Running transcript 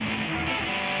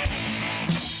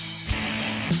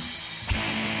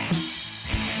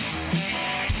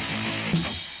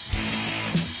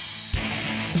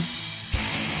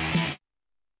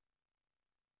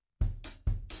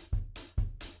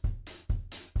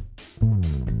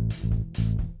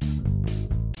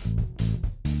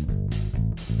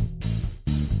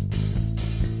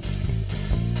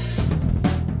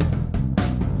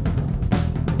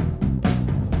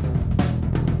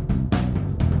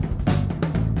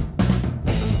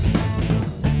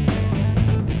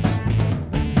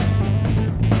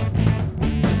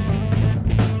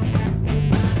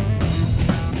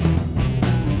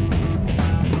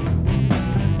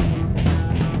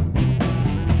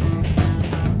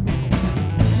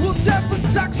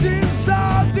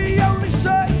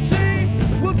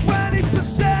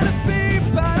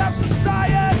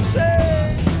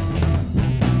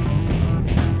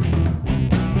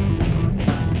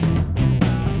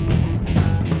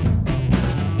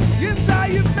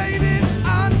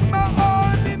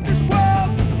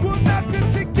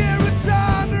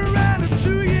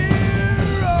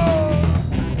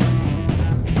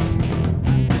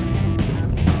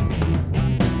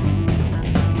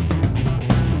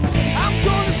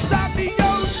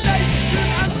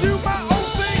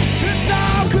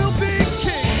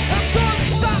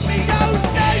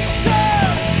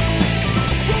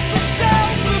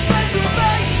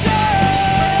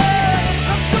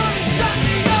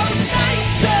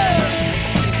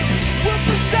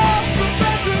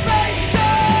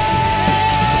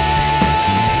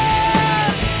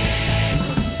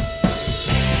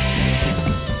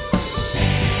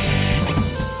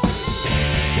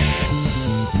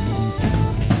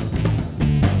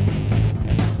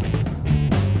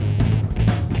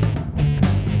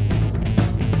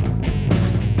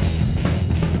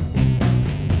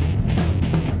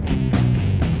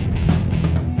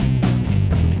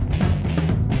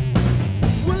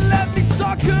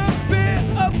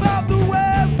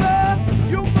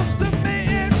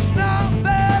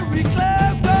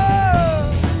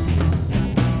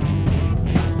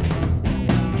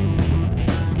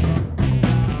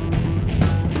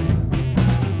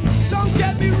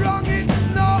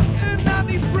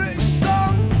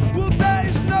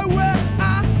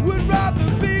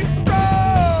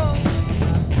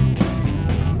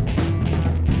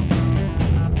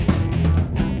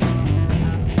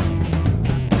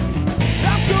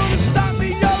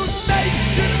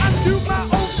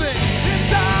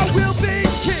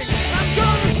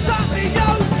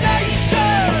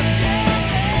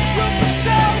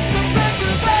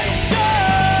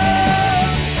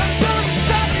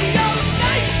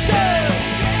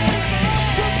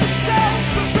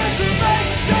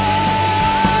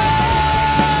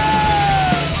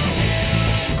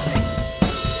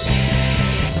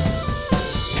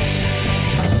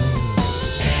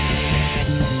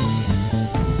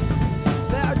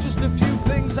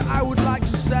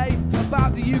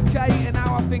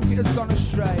gone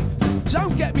astray.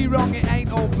 Don't get me wrong, it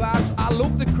ain't all bad. I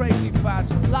love the crazy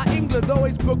fads, like England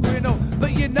always buggering up.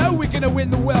 But you know we're gonna win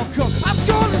the World Cup. I'm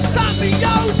gonna start the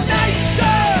old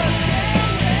nation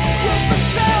with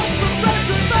myself from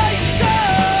reservation.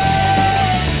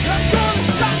 I'm gonna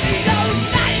start the old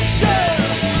nation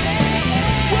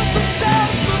with myself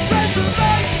from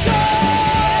reservation.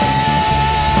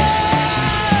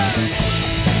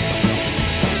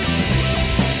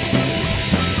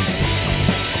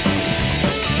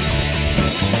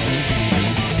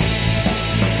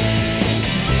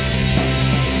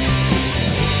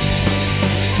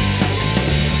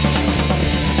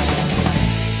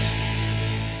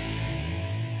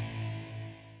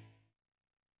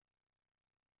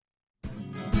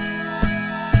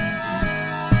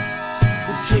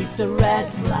 Keep the red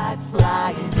flag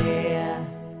flying here.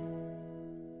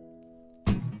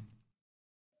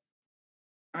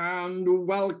 And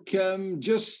welcome,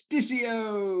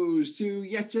 Justicios, to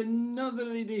yet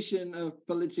another edition of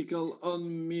Political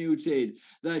Unmuted,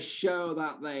 the show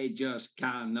that they just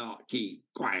cannot keep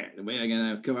quiet. We're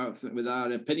going to come out with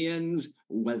our opinions,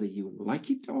 whether you like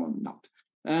it or not.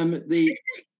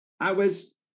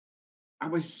 I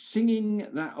was singing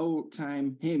that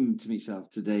old-time hymn to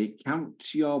myself today.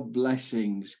 Count your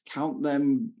blessings, count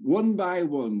them one by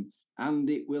one, and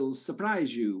it will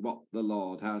surprise you what the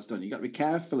Lord has done. You've got to be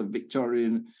careful of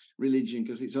Victorian religion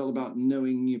because it's all about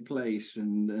knowing your place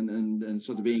and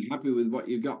sort of being happy with what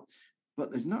you've got. But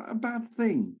there's not a bad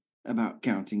thing about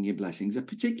counting your blessings, and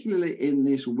particularly in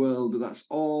this world that's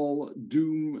all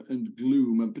doom and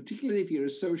gloom, and particularly if you're a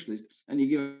socialist and you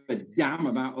give a damn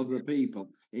about other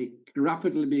people, it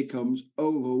rapidly becomes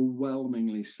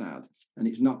overwhelmingly sad. And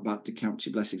it's not bad to count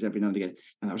your blessings every now and again.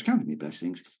 And I was counting my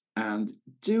blessings and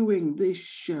doing this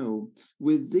show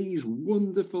with these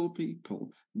wonderful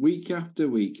people week after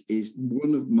week is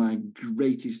one of my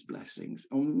greatest blessings.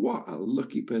 And what a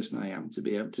lucky person I am to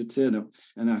be able to turn up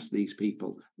and ask these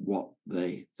people what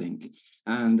they think.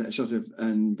 And I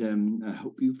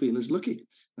hope you feel as lucky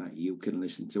that you can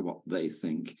listen to what they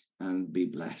think and be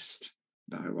blessed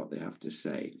by what they have to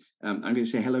say. I'm going to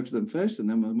say hello to them first, and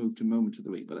then we'll move to Moment of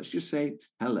the Week. But let's just say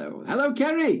hello. Hello,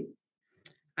 Kerry.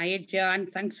 Hiya, John.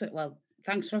 Thanks for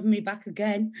having me back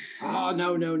again. Oh,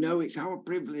 no. It's our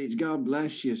privilege. God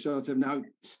bless you. Now,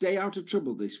 stay out of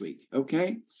trouble this week,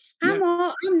 okay?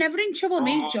 I'm never in trouble,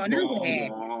 me, John.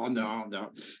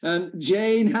 No. And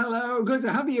Jayne, hello. Good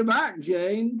to have you back,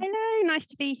 Jayne. Hello, nice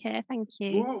to be here. Thank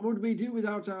you. What would we do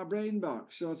without our brain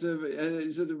box? Sort of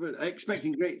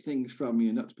expecting great things from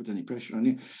you, not to put any pressure on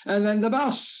you. And then the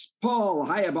boss, Paul.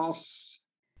 Hiya, boss.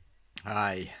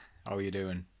 Hi. How are you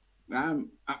doing? I'm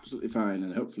absolutely fine,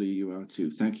 and hopefully you are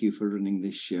too. Thank you for running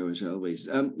this show as always.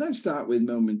 Let's start with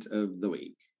Moment of the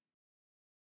Week.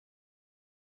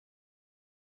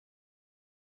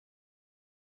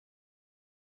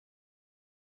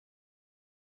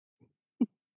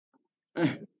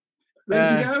 Ready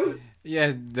to go?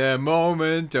 Yeah, the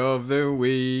moment of the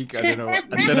week. I don't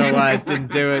know why I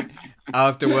didn't do it. I'll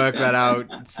have to work that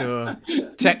out. So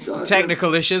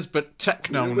technical issues, but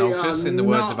techno notice in the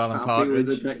words of Alan Partridge.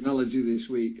 With the technology this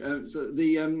week.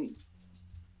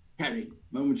 Kerry,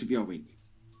 moment of your week.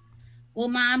 Well,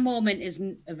 my moment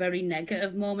isn't a very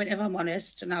negative moment, if I'm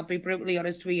honest, and I'll be brutally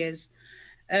honest with you.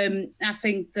 I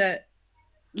think that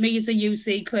me as a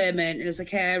UC claimant and as a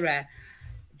carer,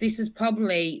 this is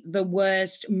probably the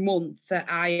worst month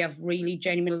that I have really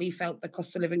genuinely felt the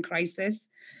cost of living crisis.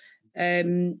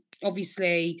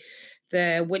 Obviously,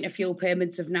 the winter fuel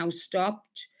payments have now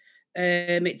stopped.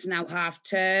 It's now half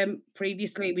term.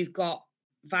 Previously, we've got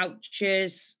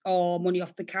vouchers or money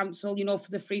off the council, for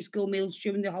the free school meals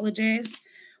during the holidays.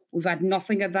 We've had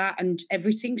nothing of that, and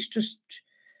everything's just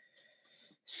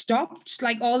stopped.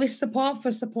 Like, all this support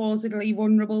for supposedly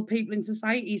vulnerable people in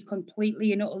society is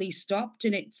completely and utterly stopped,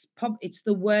 and it's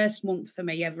the worst month for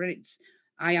me ever.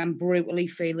 I am brutally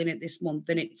feeling it this month,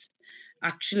 and it's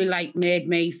actually made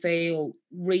me feel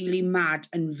really mad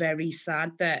and very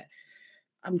sad that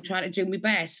I'm trying to do my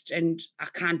best and I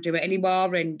can't do it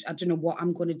anymore, and I don't know what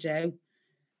I'm going to do.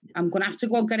 I'm going to have to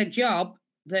go and get a job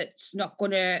that's not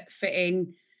going to fit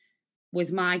in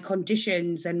with my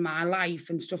conditions and my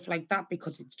life and stuff like that,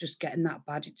 because it's just getting that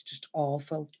bad. It's just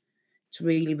awful. It's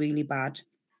really, really bad.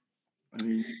 I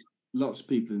mean, lots of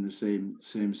people in the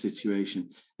same situation.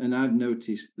 And I've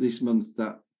noticed this month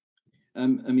that,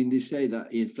 they say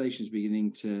that inflation is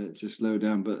beginning to slow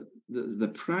down, but the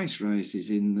price rises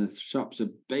in the shops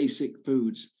of basic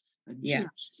foods are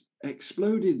just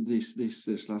exploded this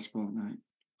last fortnight.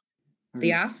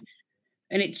 They have.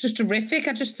 And it's just horrific.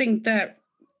 I just think that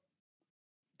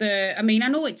I mean, I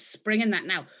know it's spring and that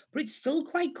now, but it's still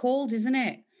quite cold, isn't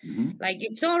it? Like,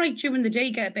 it's all right during the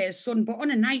day, get a bit of sun, but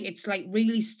on a night, it's like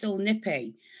really still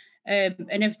nippy. And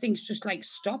everything's just like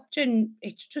stopped, and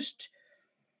it's just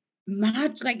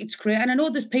mad. Like, it's crazy. And I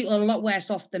know there's people a lot worse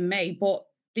off than me, but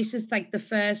this is like the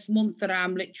first month that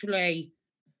I'm literally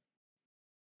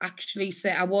actually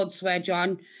say, I would swear,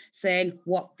 John, saying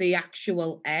what the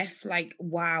actual F, like,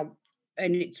 wow.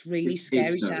 And it's really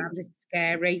scary, Sam. It's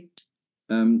scary.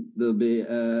 There'll be,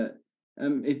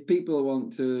 if people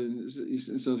want to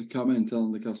sort of comment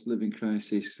on the cost of living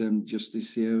crisis,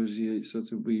 Justice CEOs,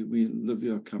 we love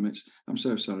your comments. I'm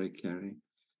so sorry, Kerry.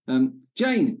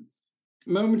 Jayne,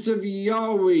 moment of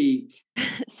your week.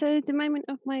 So the moment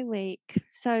of my week.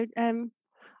 So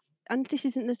and this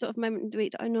isn't the sort of moment of the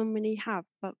week that I normally have,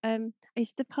 but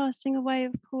it's the passing away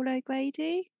of Paul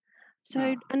O'Grady.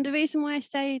 So, and the reason why I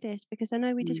say this, because I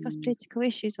know we discuss political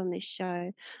issues on this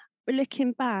show, but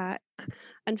looking back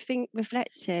and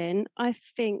reflecting, I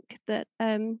think that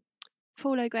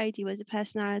Paul O'Grady was a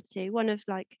personality, one of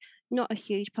like not a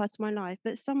huge part of my life,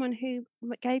 but someone who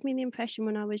gave me the impression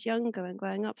when I was younger and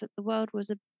growing up that the world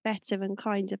was a better and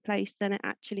kinder place than it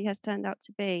actually has turned out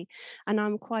to be. And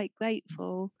I'm quite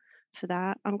grateful for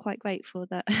that. I'm quite grateful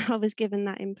that I was given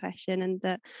that impression, and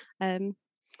that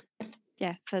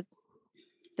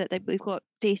we've got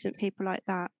decent people like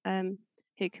that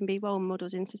who can be role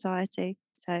models in society.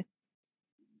 So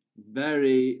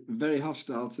very, very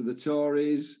hostile to the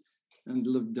Tories and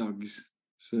love dogs.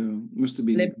 So must have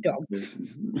been Live dogs.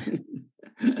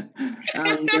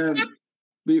 And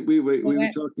we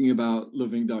were talking about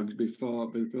loving dogs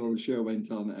before the show went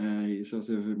on. Sort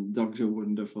of dogs are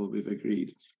wonderful. We've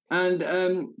agreed. And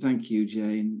thank you,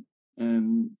 Jayne.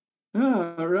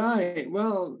 Right.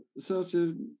 Well, sort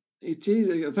of. It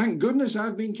is. Thank goodness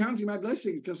I've been counting my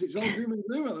blessings, because it's all doom and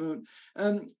gloom at the moment.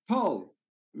 Paul,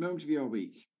 moment of your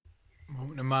week.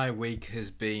 Moment of my week has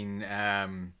been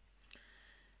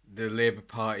the Labour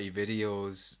Party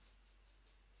videos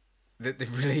that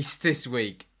they've released this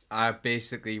week. I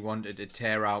basically wanted to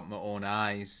tear out my own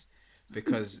eyes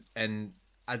because, and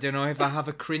I don't know if I have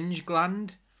a cringe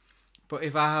gland, but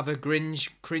if I have a cringe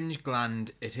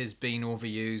gland, it has been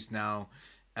overused now.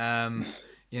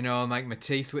 You know, like my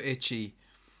teeth were itchy.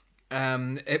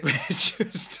 It was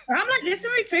just. I'm like, this is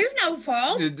my truth now,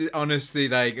 Paul. Honestly,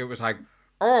 like, it was like,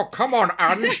 oh, come on,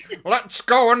 Ange, let's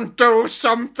go and do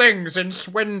some things in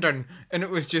Swindon. And it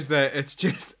was just that, it's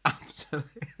just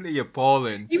absolutely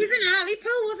appalling. He was in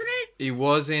Hartlepool, wasn't he? He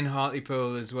was in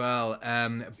Hartlepool as well.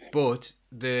 But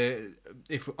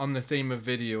if on the theme of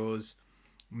videos,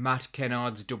 Matt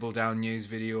Kennard's Double Down News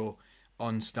video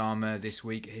on Starmer this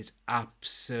week is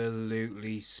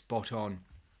absolutely spot on.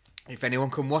 If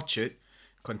anyone can watch it,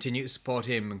 continue to support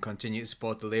him and continue to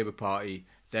support the Labour Party,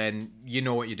 then you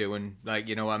know what you're doing. Like,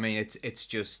 you know what I mean? It's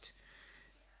just,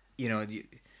 you know,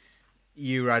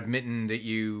 you're admitting that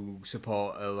you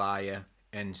support a liar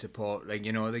and support, like,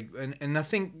 you know, and I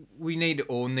think we need to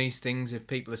own these things. If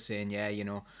people are saying, yeah, you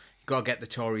know, you got to get the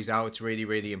Tories out, it's really,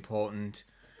 really important.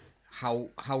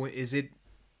 How is it?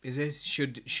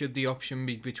 Should the option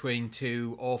be between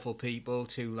two awful people,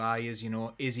 two liars? You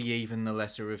know, is he even the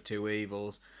lesser of two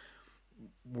evils?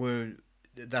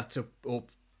 That's up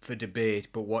for debate,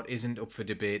 but what isn't up for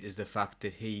debate is the fact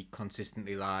that he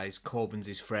consistently lies. Corbyn's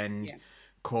his friend. Yeah.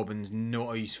 Corbyn's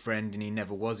not his friend, and he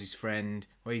never was his friend.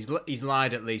 Well, he's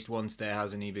lied at least once there,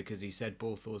 hasn't he? Because he said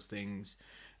both those things.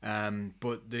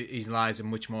 But his lies are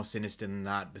much more sinister than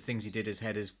that. The things he did as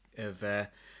head of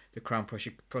the Crown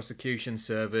Prosecution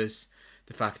Service,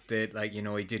 the fact that, like, you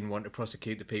know, he didn't want to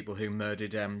prosecute the people who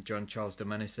murdered John Charles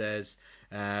Domenices,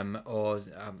 or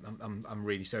I'm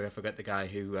really sorry, I forgot the guy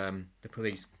who the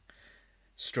police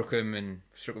struck him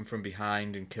from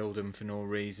behind and killed him for no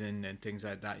reason and things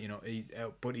like that. You know,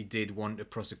 but he did want to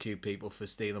prosecute people for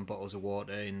stealing bottles of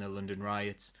water in the London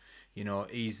riots. You know,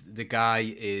 the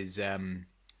guy is I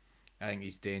think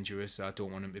he's dangerous. I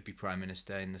don't want him to be Prime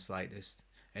Minister in the slightest.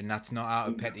 And that's not out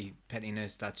of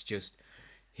pettiness. That's just,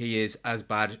 he is as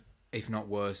bad, if not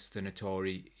worse, than a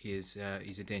Tory. He's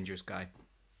a dangerous guy.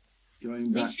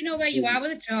 Going back, you know where you are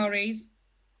with the Tories.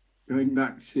 Going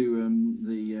back to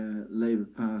the Labour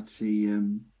Party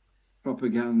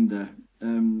propaganda,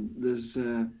 there's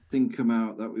a thing come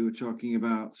out that we were talking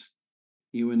about,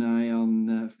 you and I,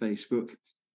 on Facebook,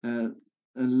 a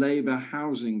Labour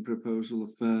housing proposal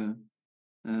for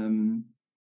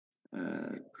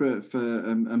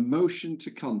a motion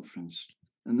to conference,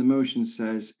 and the motion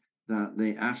says that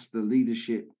they ask the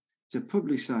leadership to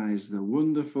publicise the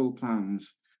wonderful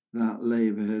plans that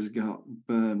Labour has got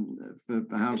for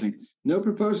housing. No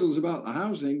proposals about the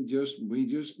housing. We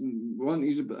just want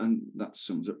you to, and that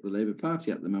sums up the Labour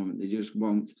Party at the moment. They just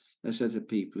want a set of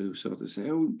people who sort of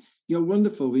say, "Oh, you're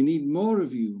wonderful. We need more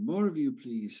of you,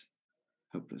 please."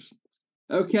 Hopeless.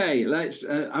 Okay, let's.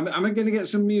 Am I going to get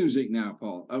some music now,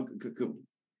 Paul? Oh, cool.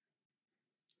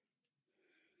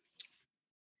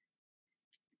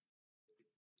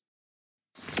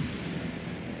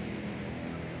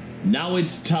 Now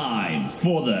it's time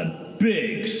for the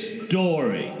big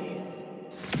story.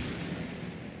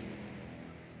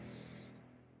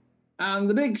 And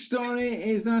the big story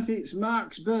is that it's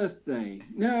Mark's birthday.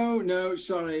 No,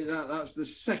 sorry, that's the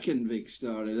second big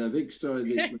story. The big story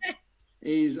this week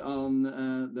is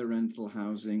on the rental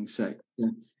housing sector,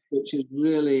 which has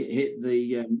really hit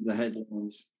the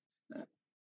headlines.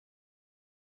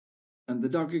 And the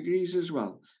dog agrees as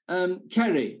well.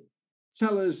 Kerry,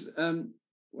 tell us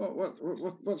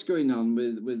what's going on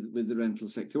with the rental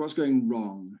sector? What's going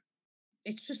wrong?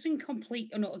 It's just in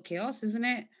complete and utter chaos, isn't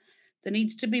it? There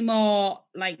needs to be more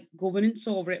like governance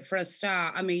over it for a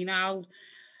start. I mean, I'm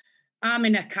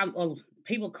in a well,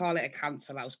 people call it a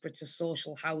council house, but it's a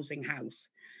social housing house.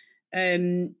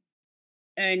 And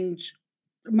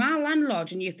my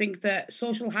landlord, and you think that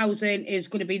social housing is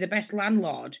going to be the best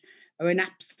landlord, are an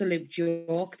absolute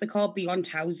joke. They're called Beyond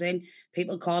Housing.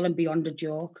 People call them Beyond a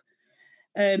Joke.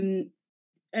 And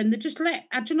they just I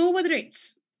don't know whether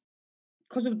it's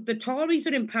because the Tories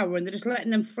are in power and they're just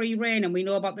letting them free rein. And we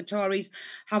know about the Tories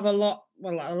have a lot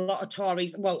of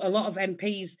Tories, a lot of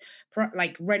MPs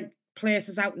like rent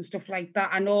places out and stuff like that.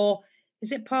 I know,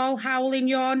 is it Paul Howell in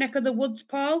your neck of the woods,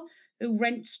 Paul, who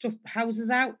rents houses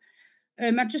out?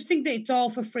 I just think that it's all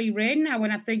for free rein now,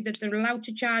 and I think that they're allowed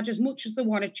to charge as much as they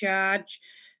want to charge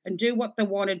and do what they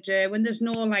want to do, and there's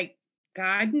no like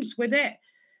guidance with it.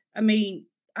 I mean,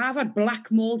 I've had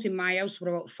black mold in my house for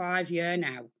about 5 years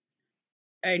now,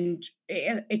 and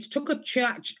it's took a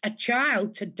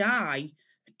child to die,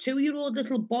 a 2-year-old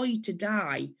little boy to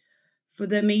die, for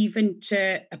them even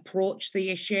to approach the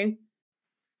issue.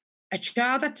 A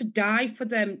child had to die for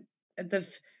them.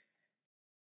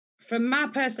 From my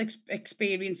personal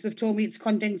experience, they've told me it's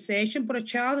condensation, but a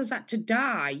child has had to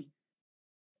die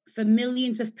for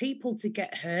millions of people to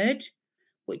get heard,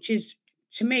 which is,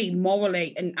 to me,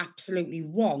 morally and absolutely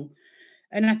wrong.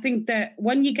 And I think that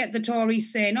when you get the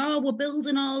Tories saying, "Oh, we're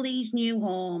building all these new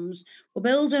homes,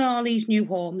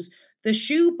 the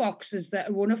shoe boxes that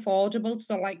are unaffordable to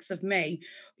the likes of me,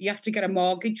 you have to get a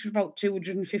mortgage for about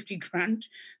 250 grand.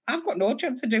 I've got no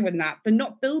chance of doing that. They're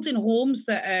not building homes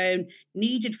that are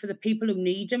needed for the people who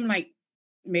need them, like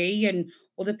me and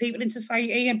other people in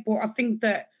society. But I think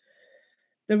that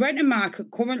the renting market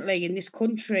currently in this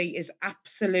country is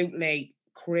absolutely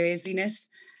craziness.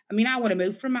 I mean, I want to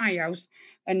move from my house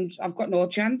and I've got no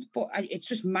chance, but it's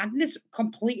just madness,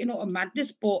 complete and utter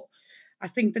madness. But I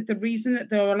think that the reason that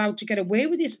they're allowed to get away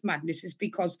with this madness is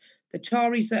because the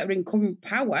Tories that are in current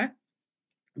power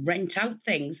rent out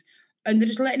things and they're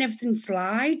just letting everything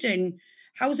slide. And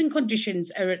housing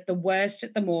conditions are at the worst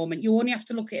at the moment. You only have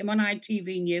to look at him on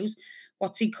ITV News.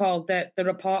 What's he called? The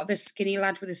report, the skinny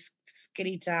lad with a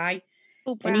skinny tie.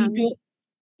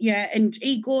 And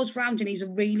he goes round and he's a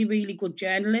really, really good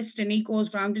journalist and he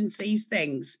goes round and sees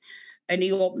things and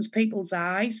he opens people's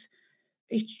eyes.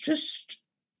 It's just,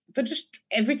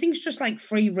 everything's just like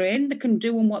free reign. They can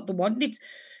do what they want. It's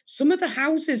some of the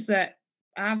houses that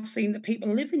I've seen that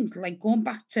people live in, like going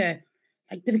back to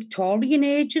like the Victorian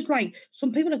ages, like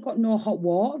some people have got no hot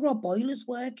water or boilers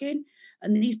working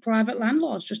and these private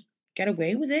landlords just get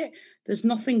away with it. There's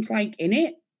nothing like in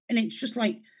it. And it's just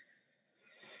like,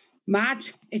 mad.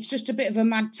 It's just a bit of a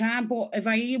mad time. But if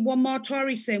I hear one more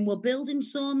Tory saying we're building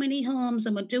so many homes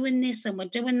and we're doing this and we're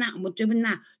doing that and we're doing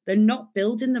that, they're not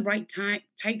building the right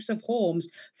types of homes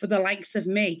for the likes of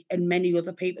me and many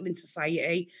other people in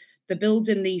society. They're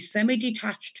building these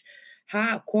semi-detached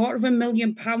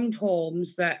 £250,000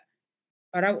 homes that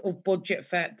are out of budget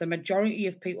for the majority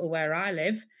of people where I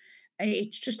live.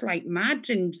 It's just like mad,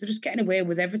 and they're just getting away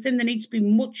with everything. There needs to be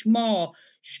much more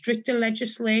stricter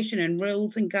legislation and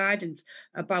rules and guidance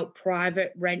about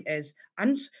private renters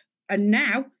and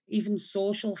now even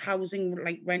social housing,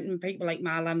 like renting people like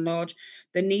my landlord.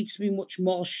 There needs to be much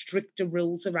more stricter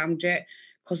rules around it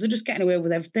because they're just getting away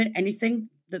with everything, anything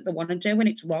that they want to do, and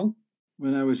it's wrong.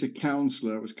 When I was a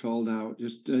councillor, I was called out,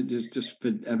 just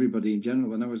for everybody in general.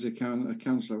 When I was a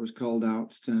councillor, I was called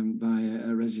out by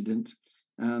a resident,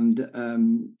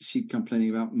 and she'd complaining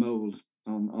about mould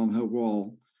on her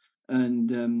wall.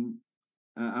 And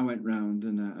I went round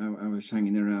and I was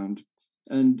hanging around.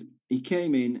 And he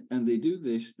came in and they do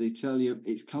this. They tell you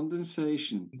it's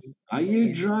condensation. Are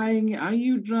you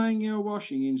drying your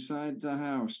washing inside the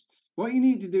house? What you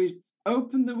need to do is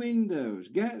open the windows,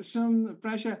 get some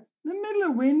fresh air. In the middle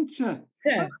of winter.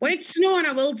 When it's snowing,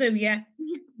 I will do, yeah.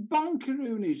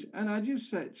 Bonkeroonies. And I just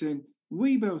said to him,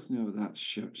 we both know that's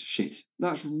shit.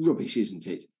 That's rubbish, isn't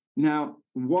it? Now,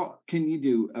 what can you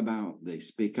do about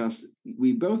this? Because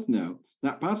we both know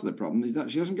that part of the problem is that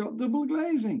she hasn't got double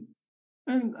glazing.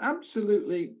 And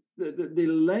absolutely, they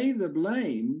lay the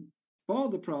blame for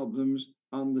the problems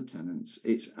on the tenants.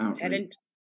 It's outrageous.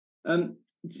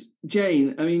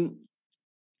 Jayne, I mean,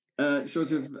 the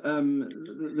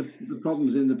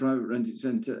problems in the private rented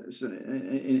centre,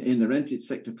 in the rented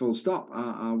sector, full stop,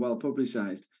 are well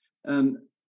publicised.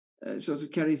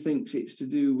 Kerry thinks it's to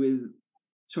do with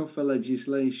tougher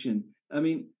legislation. I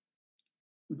mean,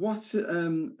 what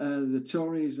the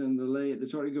Tories and the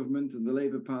Tory government and the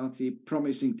Labour Party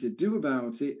promising to do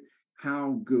about it?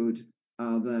 How good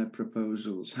are their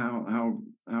proposals? How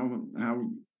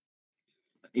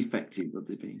effective would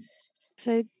they be?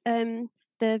 So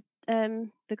the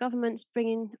government's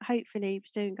hopefully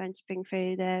soon going to bring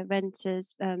through their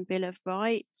renters' bill of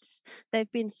rights.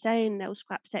 They've been saying they'll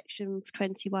scrap Section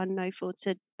 21 no fault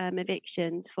to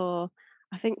evictions for,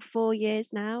 I think, 4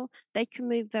 years now. They can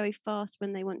move very fast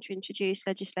when they want to introduce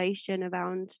legislation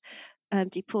around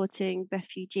deporting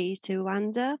refugees to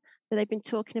Rwanda. But they've been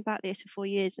talking about this for 4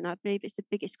 years, and I believe it's the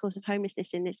biggest cause of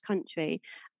homelessness in this country,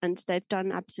 and they've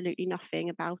done absolutely nothing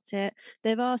about it.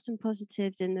 There are some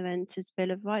positives in the Renters'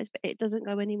 Bill of Rights, but it doesn't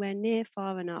go anywhere near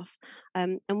far enough.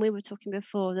 And we were talking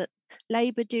before that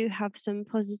Labour do have some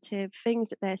positive things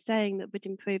that they're saying that would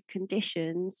improve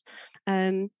conditions.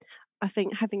 I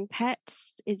think having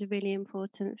pets is a really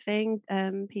important thing.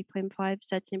 People in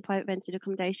private rented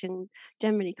accommodation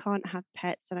generally can't have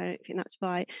pets, and I don't think that's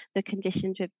right. The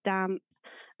conditions with damp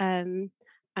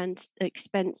and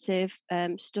expensive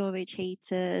storage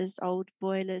heaters, old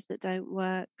boilers that don't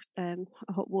work,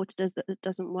 hot water that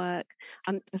doesn't work.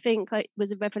 I think it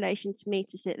was a revelation to me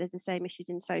to see that there's the same issues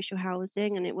in social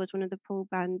housing, and it was one of the Paul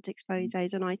Band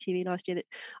exposés on ITV last year that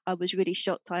I was really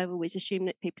shocked. I always assumed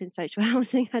that people in social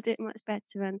housing had it much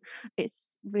better, and it's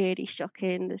really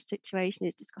shocking. The situation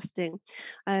is disgusting.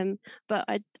 But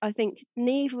I think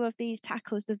neither of these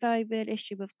tackles the very real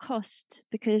issue of cost,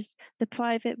 because the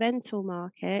private rental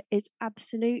market is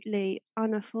absolutely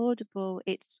unaffordable.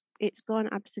 It's gone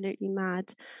absolutely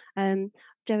mad.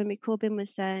 Jeremy Corbyn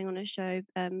was saying on a show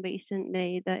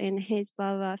recently that in his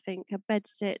borough, I think a bed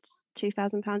sits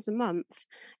 £2,000 a month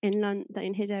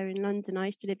in his area in London. I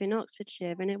used to live in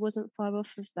Oxfordshire, and it wasn't far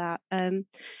off of that.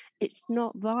 It's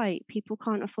not right. People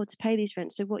can't afford to pay these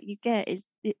rents. So what you get is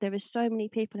there are so many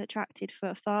people attracted for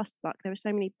a fast buck. There are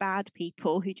so many bad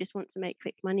people who just want to make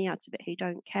quick money out of it, who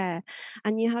don't care.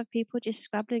 And you have people just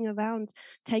scrabbling around,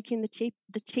 taking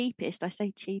the cheapest, I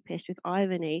say cheapest with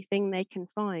irony, thing they can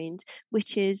find,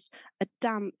 which is a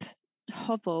damp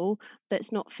hovel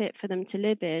that's not fit for them to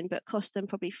live in, but costs them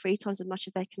probably 3 times as much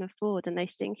as they can afford. And they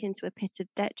sink into a pit of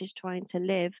debt just trying to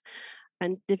live,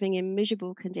 and living in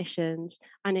miserable conditions,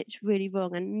 and it's really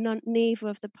wrong. And neither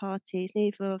of the parties,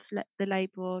 neither of the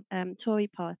Labour or Tory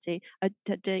party, are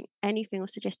doing anything or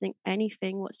suggesting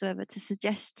anything whatsoever to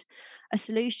suggest a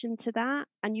solution to that.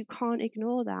 And you can't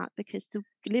ignore that, because the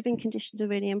living conditions are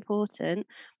really important.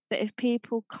 But if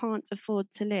people can't afford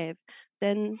to live,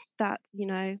 then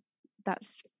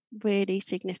that's really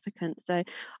significant. So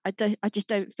I just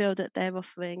don't feel that they're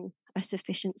offering a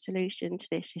sufficient solution to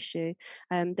this issue.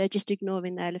 They're just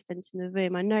ignoring the elephant in the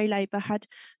room. I know Labour had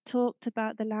talked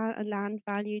about the land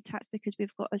value tax, because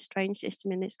we've got a strange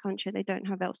system in this country they don't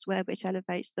have elsewhere, which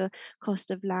elevates the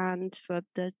cost of land for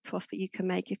the profit you can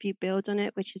make if you build on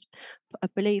it, which is, I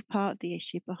believe, part of the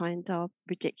issue behind our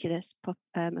ridiculous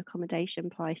accommodation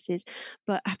prices.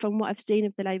 But from what I've seen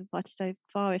of the Labour Party so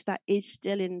far, if that is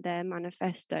still in their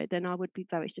manifesto, then I would be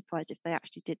very surprised if they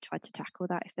actually did try to tackle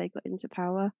that if they got into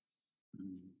power.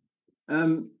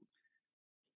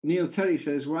 Neil Terry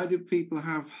says, why do people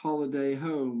have holiday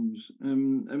homes? I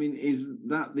mean, is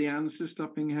that the answer,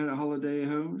 stopping her at holiday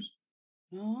homes?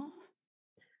 No.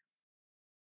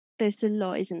 There's a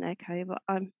lot, isn't there, Kerry? But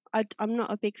I'm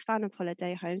not a big fan of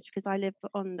holiday homes, because I live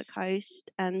on the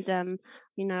coast, and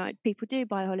people do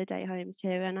buy holiday homes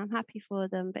here, and I'm happy for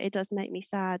them. But it does make me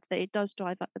sad that it does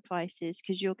drive up the prices,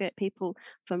 because you'll get people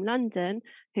from London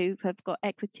who have got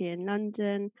equity in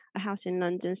London, a house in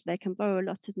London, so they can borrow a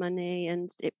lot of money,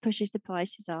 and it pushes the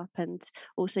prices up. And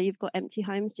also you've got empty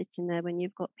homes sitting there when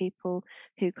you've got people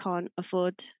who can't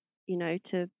afford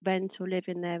to rent or live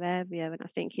in their area. And I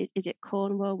think is it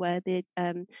Cornwall where the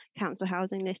council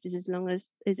housing list is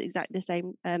exactly the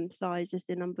same size as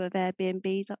the number of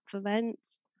Airbnbs up for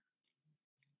rents.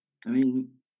 I mean,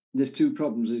 there's two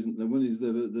problems, isn't there? One is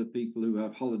the people who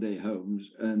have holiday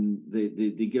homes and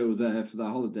they go there for their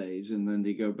holidays and then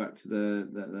they go back to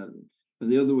but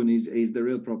the other one is the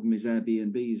real problem is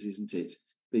Airbnbs, isn't it?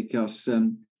 Because a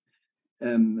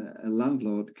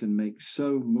landlord can make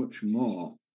so much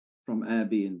more from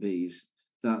Airbnbs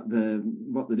that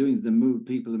what they're doing is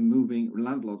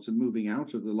landlords are moving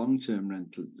out of the long-term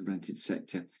rented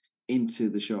sector into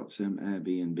the short-term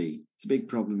Airbnb. It's a big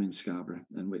problem in Scarborough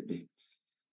and Whitby,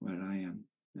 where I am,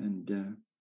 and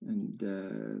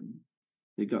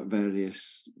they've got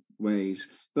various ways,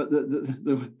 but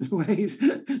the ways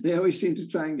they always seem to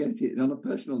try and get it. And on a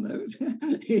personal note,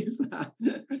 is that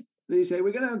they say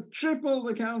we're going to triple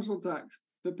the council tax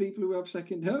for people who have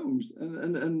second homes,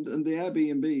 and the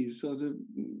Airbnbs sort of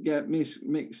get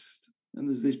mixed. And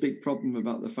there's this big problem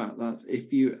about the fact that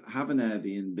if you have an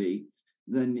Airbnb,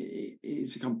 then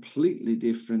it's a completely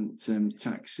different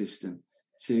tax system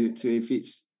to if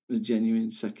it's a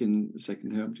genuine second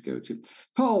home to go to.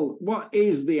 Paul, what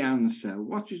is the answer?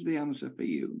 What is the answer for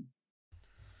you?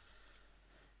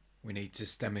 We need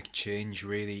systemic change,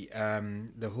 really.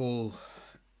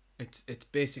 It's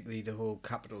basically the whole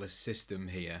capitalist system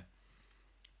here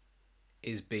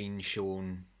is being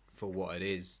shown for what it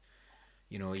is.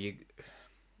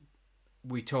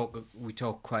 We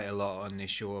talk quite a lot on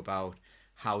this show about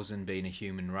housing being a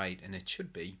human right, and it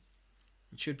should be.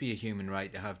 It should be a human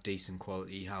right to have decent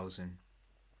quality housing.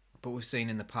 But we've seen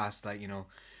in the past,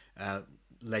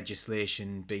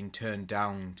 legislation being turned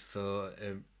down for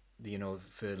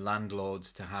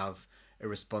landlords to have a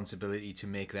responsibility to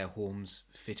make their homes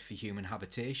fit for human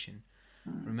habitation.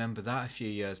 Remember that a few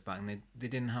years back, and they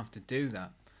didn't have to do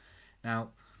that. Now,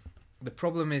 the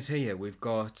problem is here, we've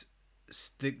got,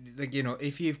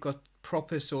 if you've got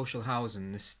proper social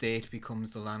housing, the state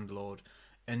becomes the landlord.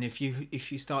 And if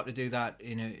you start to do that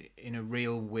in a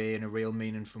real way, in a real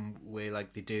meaningful way,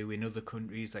 like they do in other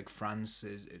countries, like France,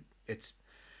 it's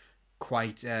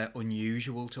quite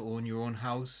unusual to own your own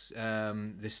house.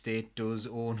 The state does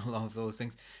own a lot of those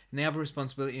things, and they have a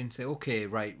responsibility and say, okay,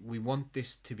 right, we want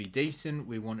this to be decent,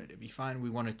 we want it to be fine, we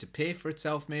want it to pay for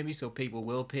itself, maybe, so people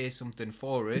will pay something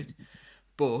for it,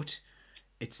 but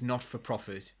it's not for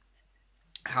profit.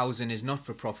 Housing is not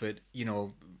for profit.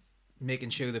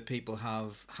 Making sure that people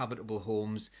have habitable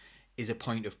homes is a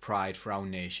point of pride for our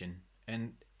nation.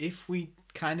 And if we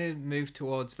kind of move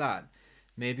towards that,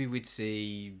 maybe we'd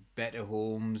see better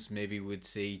homes, maybe we'd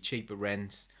see cheaper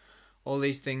rents, all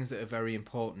these things that are very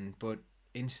important. But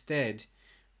instead,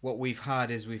 what we've had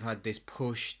this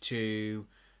push to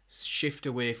shift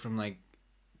away from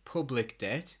public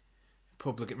debt.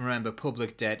 Remember,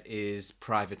 public debt is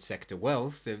private sector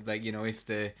wealth.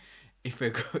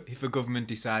 If a government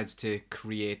decides to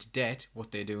create debt,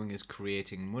 what they're doing is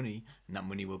creating money, and that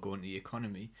money will go into the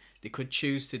economy. They could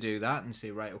choose to do that and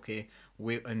say, right, okay,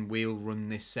 we'll run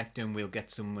this sector and we'll get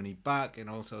some money back and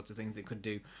all sorts of things. They could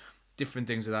do different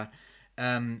things with that.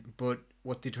 But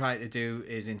what they try to do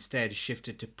is instead shift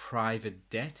it to private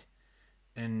debt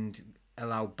and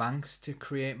allow banks to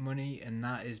create money, and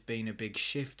that has been a big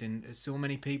shift. And so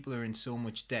many people are in so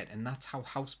much debt, and that's how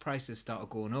house prices start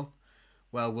going up.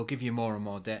 Well, we'll give you more and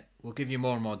more debt. We'll give you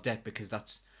more and more debt because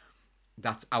that's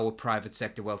our private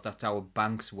sector wealth. That's our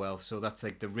bank's wealth. So that's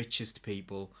like the richest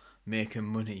people making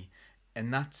money.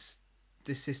 And that's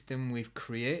the system we've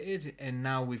created. And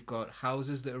now we've got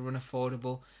houses that are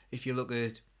unaffordable. If you look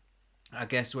at, I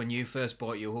guess when you first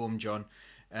bought your home, John,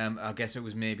 I guess it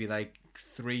was maybe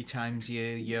 3 times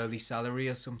your yearly salary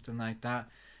or something like that.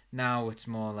 Now it's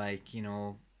more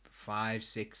 5,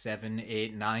 6, 7,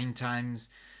 8, 9 times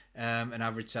an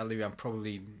average salary. I'm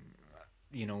probably,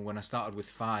 when I started with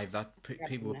 5, that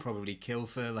people would probably kill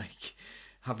for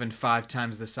having 5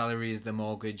 times the salary as the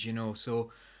mortgage.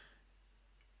 So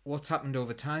what's happened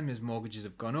over time is mortgages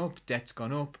have gone up, debt's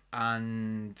gone up,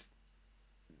 and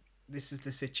this is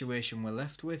the situation we're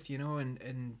left with.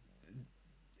 And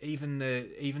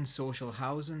even social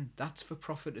housing, that's for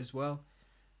profit as well.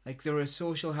 There are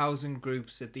social housing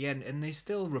groups at the end, and they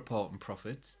still report on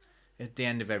profits at the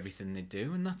end of everything they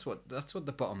do, and that's what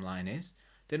the bottom line is.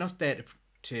 They're not there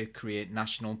to create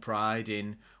national pride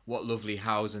in what lovely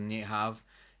housing they have.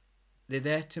 They're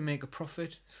there to make a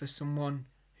profit for someone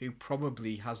who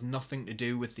probably has nothing to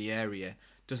do with the area,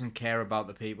 doesn't care about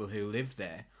the people who live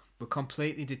there. We're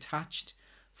completely detached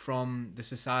from the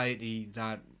society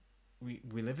that we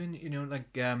live in,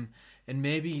 and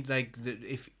maybe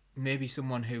maybe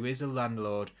someone who is a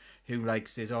landlord who like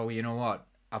says, oh, you know what,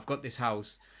 I've got this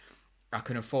house, I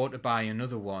can afford to buy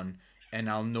another one, and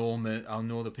I'll know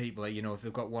the people, like, you know, if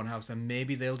they've got one house, and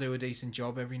maybe they'll do a decent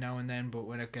job every now and then, but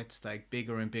when it gets like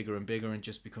bigger and bigger and bigger and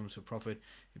just becomes for profit,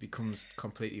 it becomes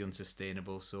completely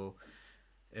unsustainable. So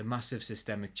a massive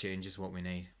systemic change is what we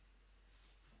need.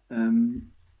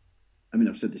 I mean,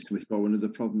 I've said this before. One of the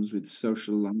problems with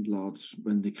social landlords,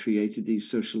 when they created these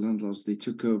social landlords, they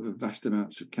took over vast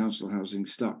amounts of council housing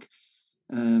stock.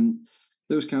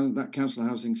 That council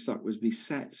housing stock was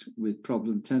beset with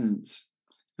problem tenants.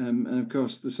 And of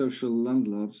course, the social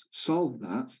landlords solved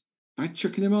that by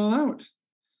chucking them all out.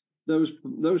 Those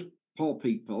poor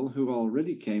people who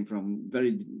already came from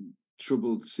very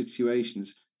troubled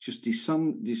situations just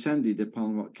descended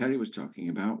upon what Kerry was talking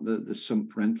about, the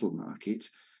sump rental market,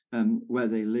 where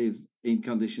they live in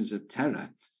conditions of terror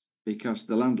because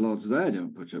the landlords there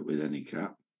don't put up with any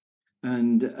crap.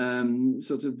 And and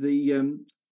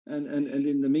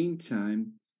in the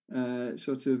meantime,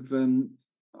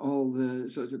 all the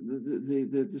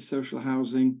social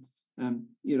housing.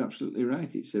 You're absolutely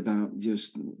right. It's about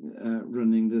just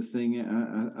running the thing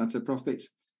at a profit,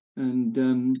 and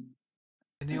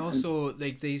they also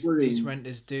like these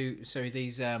renters do. Sorry,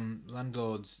 these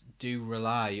landlords do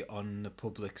rely on the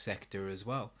public sector as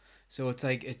well. So it's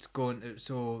like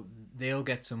so they'll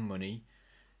get some money,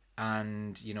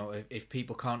 and you know, if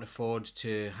people can't afford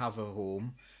to have a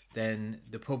home, then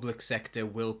the public sector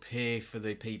will pay for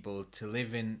the people to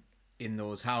live in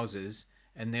those houses,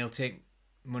 and they'll take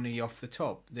money off the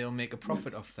top. They'll make a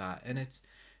profit off that, and it's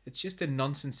just a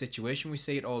nonsense situation. We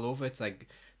see it all over. It's like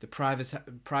the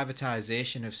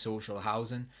privatization of social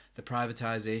housing, the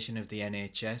privatization of the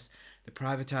NHS, the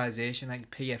privatization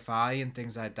like PFI and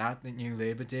things like that New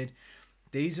Labour did.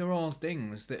 These are all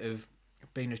things that have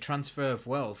been a transfer of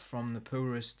wealth from the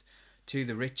poorest to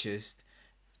the richest,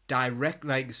 direct,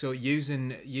 like, so using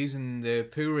the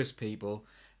poorest people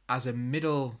as a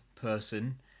middle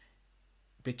person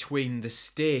between the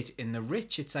state and the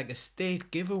rich. It's like a state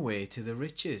giveaway to the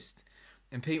richest.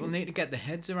 And people need to get their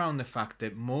heads around the fact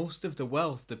that most of the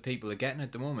wealth that people are getting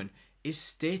at the moment is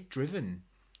state driven.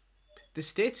 The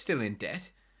state's still in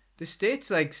debt. The state's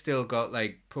like still got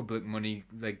like public money,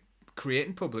 like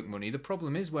creating public money. The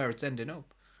problem is where it's ending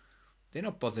up. They're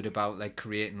not bothered about like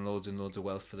creating loads and loads of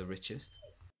wealth for the richest.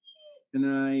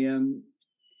 And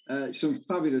some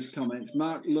fabulous comments.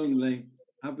 Mark Lungley,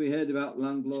 have we heard about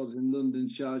landlords in London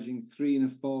charging 3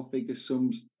 and 4 figure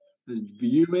sums for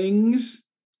viewings?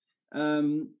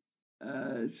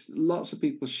 Lots of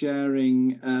people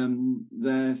sharing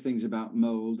their things about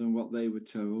mould and what they were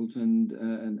told, and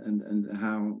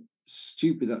how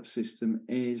stupid that system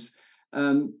is.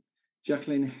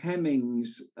 Jacqueline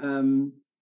Hemmings, when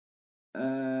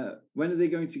are they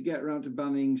going to get around to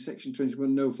banning Section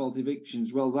 21 no-fault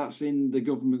evictions? Well, that's in the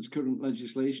government's current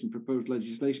proposed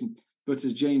legislation. But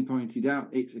as Jayne pointed out,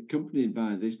 it's accompanied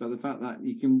by the fact that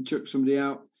you can chuck somebody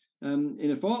out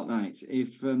in a fortnight.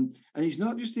 And it's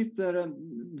not just if they're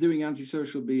doing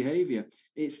antisocial behaviour,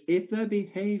 it's if their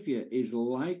behaviour is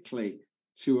likely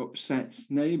to upset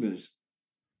neighbours.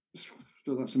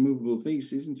 So that's a movable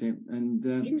feast, isn't it? And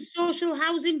in social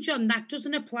housing, John, that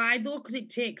doesn't apply though, because it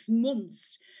takes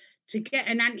months to get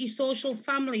an antisocial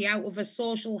family out of a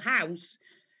social house,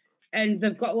 and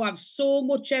they've got to have so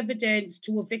much evidence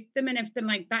to evict them and everything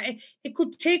like that. It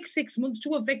could take 6 months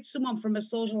to evict someone from a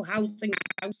social housing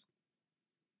house.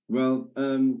 Well,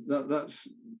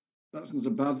 that's not a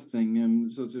bad thing. No,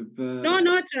 it's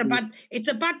not a bad. It's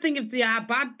a bad thing if they are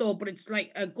bad, though. But it's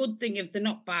like a good thing if they're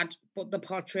not bad, but they're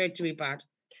portrayed to be bad.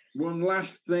 One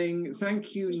last thing.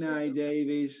 Thank you, Nye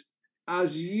Davies.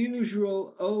 As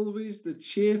usual, always the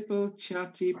cheerful,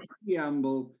 chatty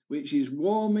preamble, which is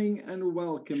warming and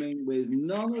welcoming, with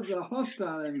none of the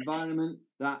hostile environment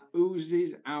that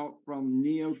oozes out from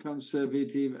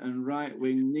neoconservative and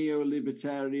right-wing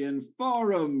neolibertarian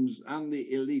forums and the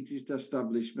elitist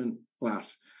establishment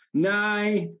class.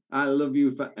 Nye, I love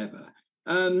you forever.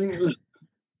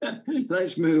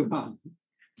 Let's move on.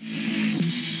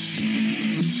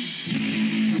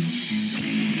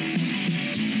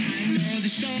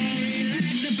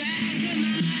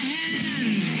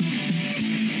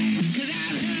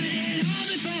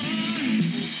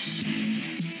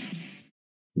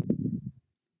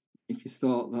 If you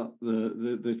thought that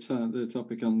the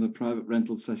topic on the private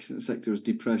rental sector was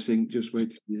depressing, just wait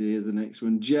till you hear the next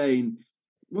one. Jayne,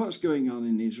 what's going on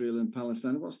in Israel and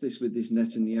Palestine? What's this with this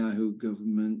Netanyahu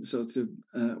government?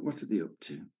 What are they up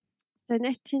to? So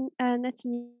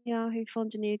Netanyahu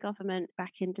formed a new government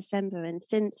back in December, and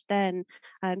since then,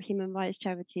 human rights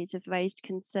charities have raised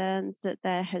concerns that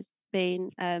there has been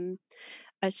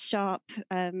a sharp,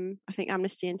 I think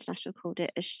Amnesty International called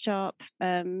it a sharp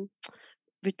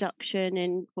reduction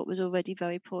in what was already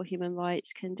very poor human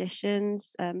rights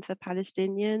conditions for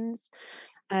Palestinians.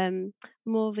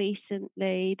 More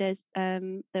recently, there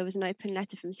was an open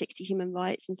letter from 60 human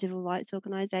rights and civil rights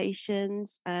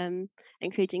organisations,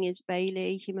 including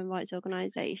Israeli human rights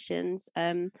organisations,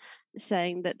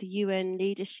 saying that the UN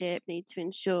leadership needs to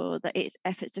ensure that its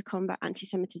efforts to combat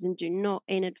anti-Semitism do not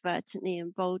inadvertently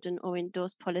embolden or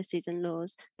endorse policies and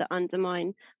laws that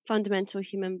undermine fundamental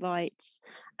human rights,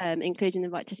 including the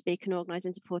right to speak and organise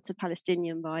in support of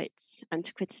Palestinian rights, and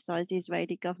to criticise the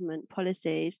Israeli government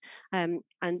policies. And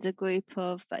a group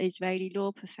of Israeli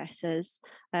law professors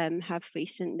have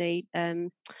recently, I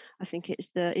think it's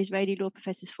the Israeli Law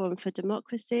Professors Forum for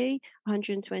Democracy,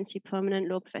 120 prominent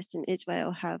law professors in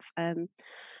Israel have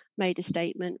made a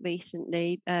statement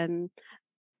recently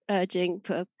urging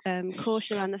for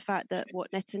caution around the fact that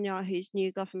what Netanyahu's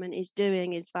new government is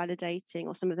doing is validating,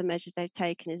 or some of the measures they've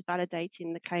taken is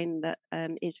validating the claim that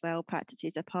Israel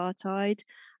practices apartheid.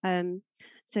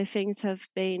 So things have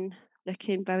been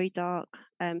looking very dark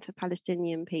for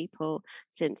Palestinian people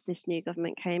since this new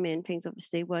government came in. Things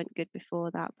obviously weren't good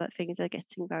before that, but things are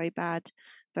getting very bad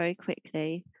very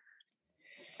quickly.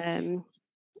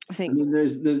 I think. I mean,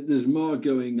 there's more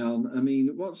going on. I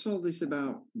mean, what's all this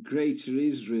about Greater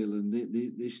Israel and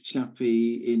this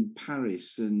chappie in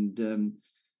Paris and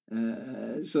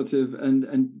sort of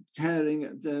and tearing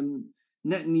at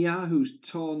Netanyahu's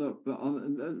torn up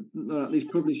on, or at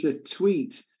least published a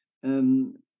tweet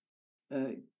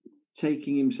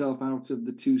taking himself out of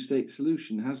the two-state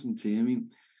solution, hasn't he? I mean,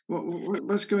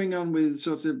 what's going on with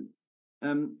sort of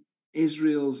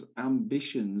Israel's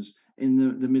ambitions in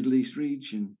the Middle East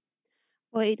region?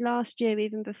 Well, last year,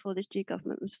 even before this new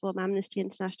government was formed, Amnesty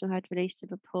International had released a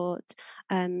report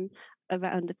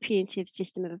around the punitive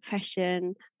system of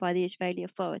oppression by the Israeli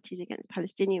authorities against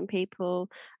Palestinian people,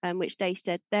 which they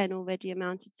said then already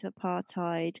amounted to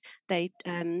apartheid. They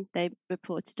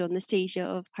reported on the seizure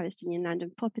of Palestinian land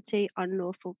and property,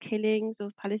 unlawful killings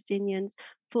of Palestinians,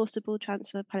 forcible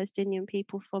transfer of Palestinian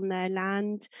people from their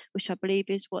land, which I believe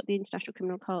is what the International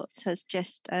Criminal Court has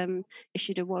just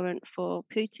issued a warrant for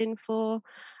Putin for,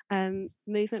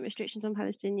 movement restrictions on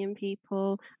Palestinian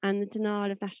people, and the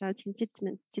denial of nationality and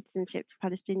citizenship to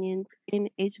Palestinians in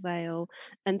Israel.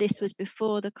 And this was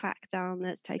before the crackdown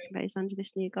that's taken place under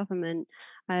this new government.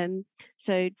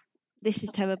 So this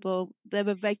is terrible. There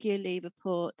were regularly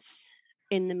reports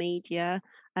in the media,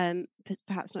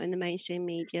 perhaps not in the mainstream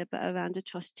media, but around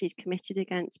atrocities committed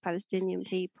against Palestinian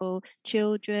people,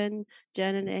 children,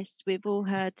 journalists. We've all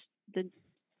heard the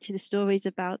stories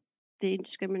about the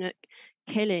indiscriminate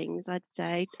killings, I'd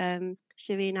say.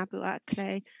 Shireen Abu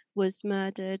Akleh was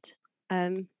murdered,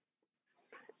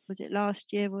 was it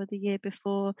last year or the year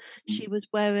before? She was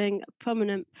wearing a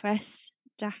prominent press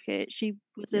jacket. She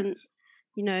wasn't,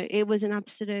 it was an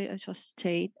absolute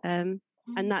atrocity. And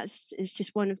it's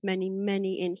just one of many,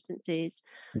 many instances.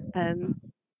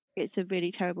 It's a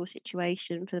really terrible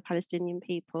situation for the Palestinian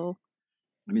people.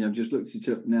 I mean, I've just looked it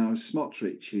up now.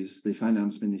 Smotrich is the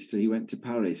finance minister. He went to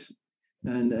Paris,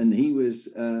 and he was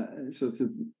sort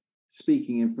of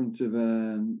speaking in front of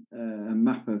a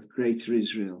map of Greater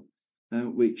Israel,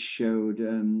 which showed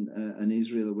an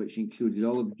Israel which included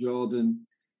all of Jordan,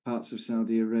 parts of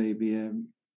Saudi Arabia.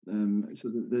 So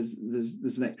there's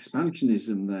an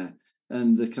expansionism there,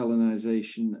 and the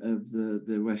colonization of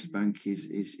the West Bank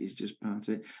is just part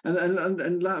of it.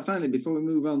 And finally, before we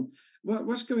move on,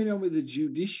 what's going on with the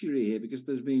judiciary here? Because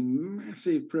there's been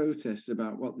massive protests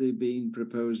about what they've been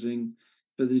proposing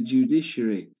for the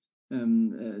judiciary,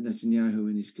 Netanyahu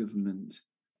and his government.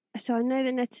 So I know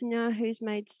that Netanyahu's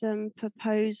made some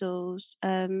proposals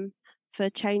for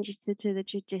changes to the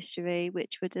judiciary,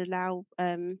 which would allow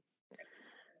him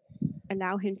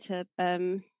to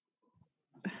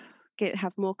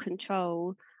have more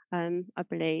control, I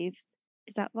believe.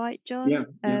 Is that right, John? Yeah.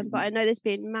 But I know there's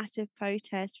been massive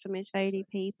protests from Israeli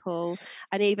people,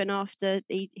 and even after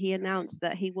he announced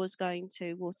that he was going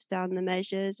to water down the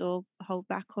measures or hold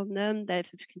back on them, there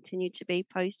have continued to be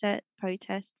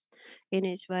protests in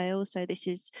Israel. So this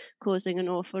is causing an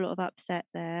awful lot of upset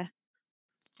there.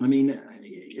 I mean,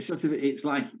 it's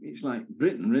like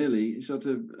Britain, really. Sort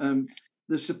of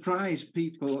the surprise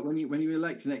people when you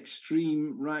elect an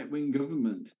extreme right-wing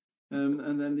government.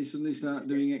 And then they suddenly start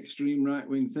doing extreme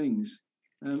right-wing things.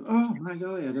 Oh my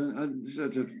golly, I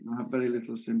sort of have very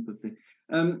little sympathy.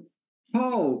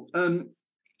 Paul,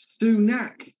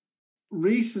 Sunak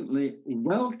recently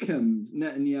welcomed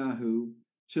Netanyahu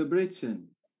to Britain.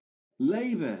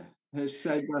 Labour has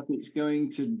said that it's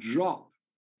going to drop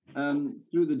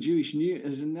through the Jewish news.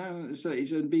 It's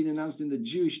been announced in the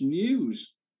Jewish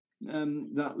news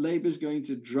that Labour is going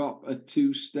to drop a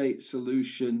two-state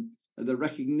solution.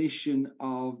 Drop the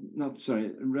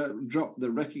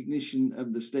recognition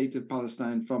of the state of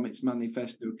Palestine from its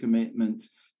manifesto commitment.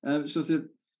 What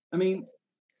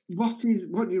do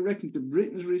you reckon to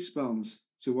Britain's response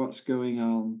to what's going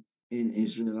on in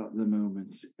Israel at the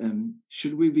moment?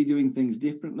 Should we be doing things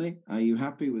differently? Are you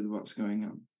happy with what's going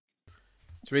on?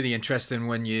 It's really interesting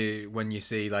when you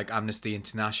see like Amnesty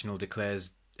International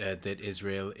declares that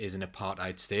Israel is an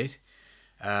apartheid state.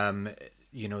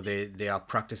 They are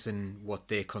practicing what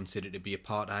they consider to be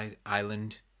apartheid.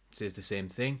 Ireland says the same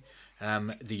thing.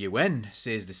 The UN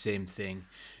says the same thing.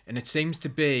 And it seems to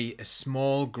be a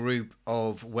small group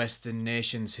of Western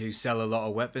nations who sell a lot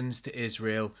of weapons to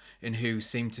Israel and who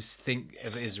seem to think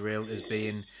of Israel as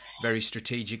being very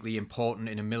strategically important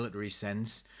in a military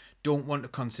sense, don't want to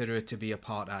consider it to be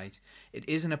apartheid. It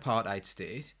is an apartheid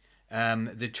state.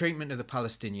 The treatment of the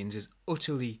Palestinians is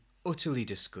utterly, utterly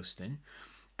disgusting.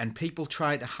 And people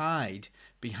try to hide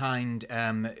behind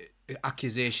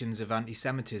accusations of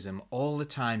anti-Semitism all the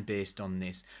time based on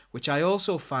this, which I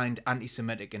also find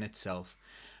anti-Semitic in itself.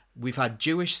 We've had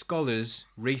Jewish scholars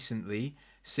recently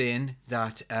saying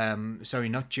that,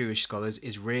 not Jewish scholars,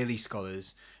 Israeli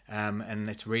scholars, and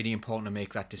it's really important to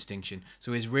make that distinction.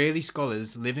 So Israeli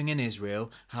scholars living in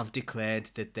Israel have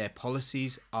declared that their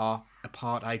policies are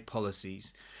apartheid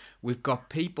policies. We've got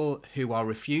people who are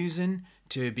refusing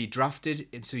to be drafted.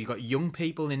 So you've got young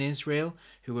people in Israel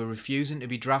who are refusing to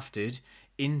be drafted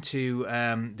into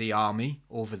the army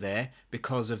over there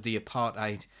because of the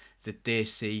apartheid that they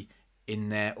see in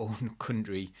their own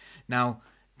country. Now,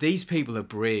 these people are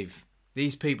brave.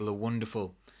 These people are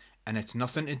wonderful. And it's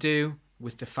nothing to do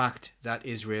with the fact that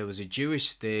Israel is a Jewish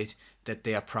state, that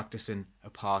they are practicing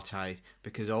apartheid.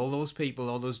 Because all those people,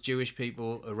 all those Jewish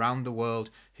people around the world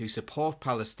who support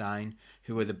Palestine,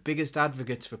 who are the biggest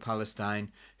advocates for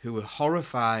Palestine, who are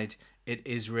horrified at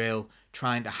Israel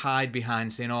trying to hide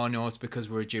behind saying, oh no, it's because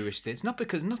we're a Jewish state. It's not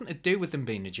because, nothing to do with them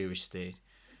being a Jewish state.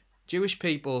 Jewish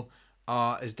people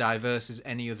are as diverse as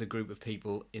any other group of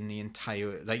people in the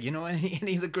entire,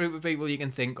 any other group of people you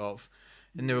can think of.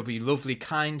 And there will be lovely,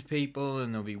 kind people,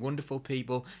 and there'll be wonderful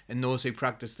people, and those who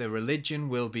practice their religion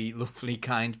will be lovely,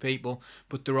 kind people.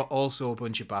 But there are also a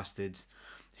bunch of bastards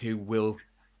who will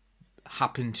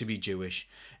happen to be Jewish,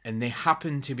 and they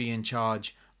happen to be in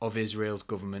charge of Israel's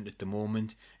government at the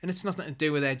moment. And it's nothing to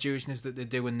do with their Jewishness that they're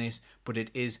doing this, but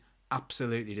it is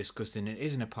absolutely disgusting. It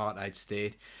is an apartheid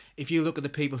state. If you look at the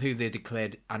people who they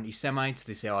declared anti-Semites,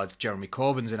 they say, oh, Jeremy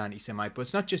Corbyn's an anti-Semite, but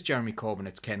it's not just Jeremy Corbyn,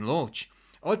 it's Ken Loach.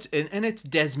 Oh, it's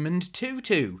Desmond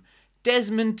Tutu.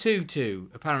 Desmond Tutu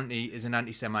apparently is an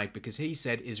anti-Semite because he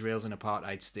said Israel's an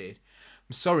apartheid state.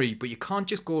 I'm sorry, but you can't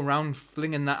just go around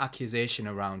flinging that accusation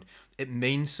around. It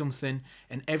means something,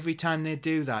 and every time they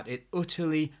do that, it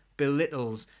utterly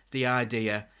belittles the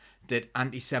idea that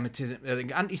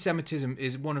anti-Semitism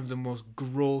is one of the most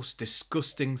gross,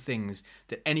 disgusting things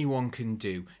that anyone can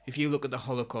do. If you look at the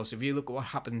Holocaust, if you look at what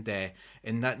happened there,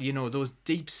 and that, those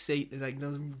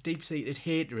deep-seated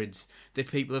hatreds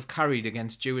that people have carried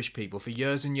against Jewish people for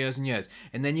years and years and years,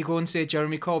 and then you go and say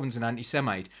Jeremy Corbyn's an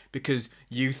anti-Semite because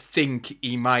you think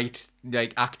he might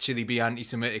actually be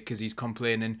anti-Semitic because he's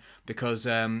complaining because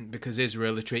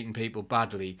Israel are treating people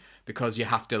badly, because you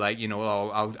have to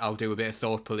I'll do a bit of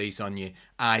thought police on you.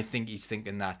 I think he's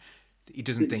thinking that. He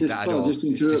doesn't think that at all. It's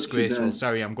disgraceful.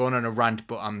 Sorry, I'm going on a rant,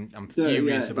 but I'm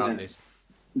furious about this.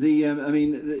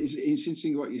 It's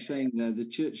interesting what you're saying there. The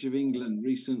Church of England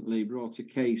recently brought a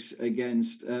case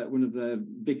against one of their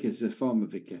vicars, a former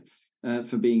vicar,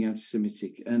 for being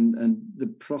anti-Semitic, and the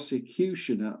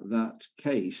prosecution at that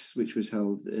case, which was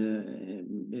held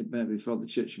before the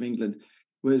Church of England,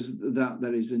 was that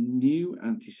there is a new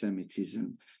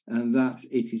anti-Semitism, and that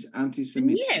it is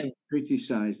anti-Semitic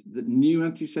criticised, that new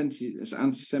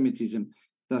anti-Semitism,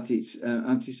 that it's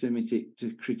anti-Semitic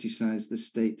to criticise the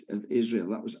state of Israel.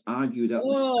 That was argued at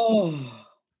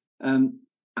and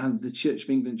the Church of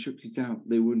England chucked it out.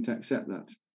 They wouldn't accept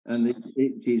that. And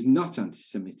it is not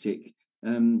anti-Semitic,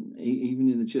 even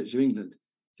in the Church of England,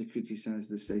 to criticise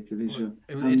the state of Israel.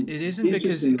 It isn't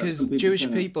because Jewish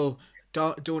people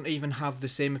don't even have the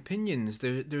same opinions.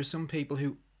 There are some people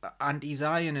who are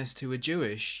anti-Zionist who are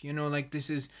Jewish. This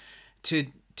is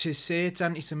to say it's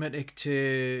anti-Semitic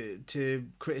to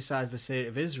criticise the state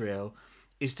of Israel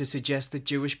is to suggest that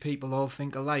Jewish people all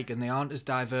think alike, and they aren't as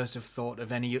diverse of thought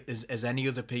of as any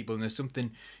other people. And there's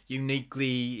something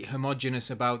uniquely homogenous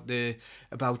about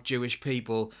Jewish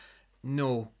people.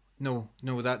 No,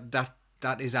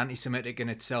 that is anti-Semitic in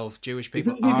itself. Jewish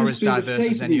people are as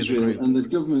diverse as any other group. And there's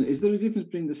government. Is there a difference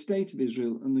between the state of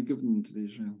Israel and the government of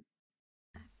Israel?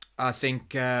 I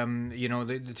think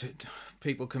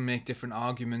people can make different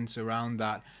arguments around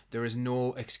that. There is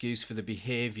no excuse for the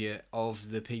behaviour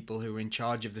of the people who are in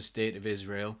charge of the state of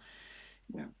Israel.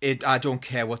 Yeah. I don't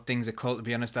care what things are called. To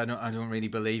be honest, I don't really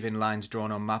believe in lines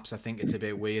drawn on maps. I think it's a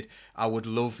bit weird. I would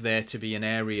love there to be an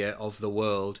area of the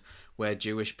world where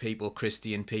Jewish people,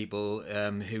 Christian people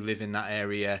who live in that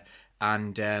area,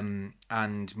 and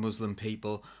Muslim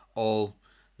people all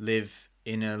live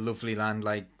in a lovely land,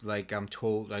 like I'm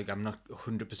told, like I'm not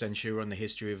 100% sure on the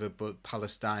history of it, but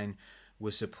Palestine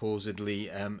was supposedly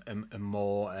a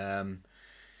more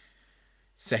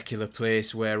secular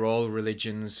place where all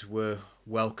religions were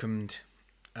welcomed,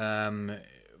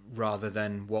 rather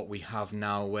than what we have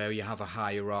now, where you have a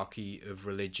hierarchy of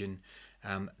religion.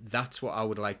 That's what I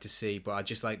would like to see, but I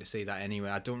just like to see that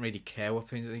anyway. I don't really care what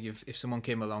if someone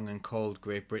came along and called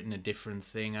Great Britain a different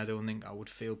thing, I don't think I would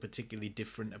feel particularly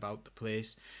different about the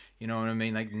place. You know what I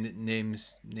mean? Like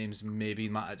names maybe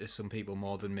matter to some people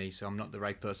more than me, so I'm not the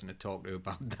right person to talk to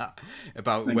about that,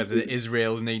 about whether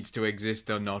Israel needs to exist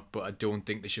or not. But I don't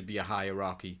think there should be a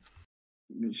hierarchy.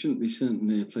 It shouldn't be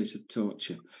certainly a place of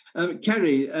torture.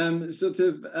 Kerry,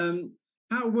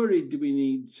 how worried do we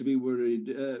need to be worried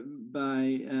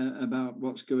about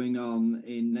what's going on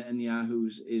in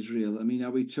Netanyahu's Israel? I mean,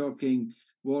 are we talking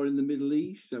war in the Middle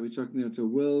East? Are we talking about a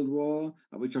world war?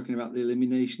 Are we talking about the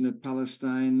elimination of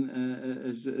Palestine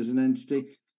as an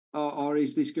entity? Or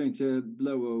is this going to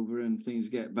blow over and things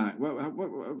get back?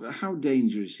 How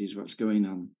dangerous is what's going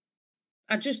on?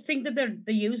 I just think that they're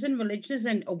using religion as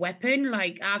a weapon.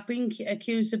 Like, I've been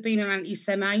accused of being an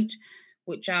anti-Semite,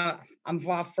 which I'm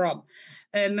far from.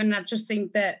 And I just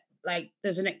think that, like,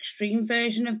 there's an extreme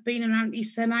version of being an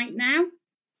anti-Semite now.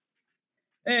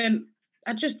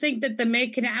 I just think that they're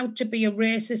making it out to be a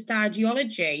racist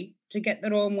ideology to get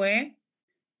their own way.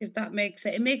 If that makes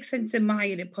it makes sense in my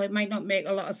head. It might not make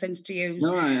a lot of sense to you.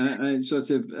 No, I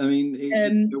mean,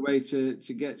 it's a way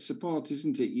to get support,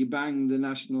 isn't it? You bang the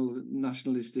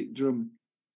nationalistic drum.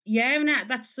 Yeah, and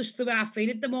that's just the way I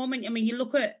feel at the moment. I mean, you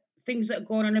look at things that are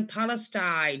going on in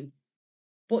Palestine,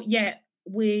 but yet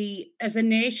we, as a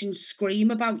nation, scream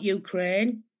about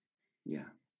Ukraine. Yeah.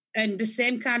 And the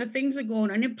same kind of things are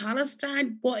going on in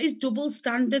Palestine. What is double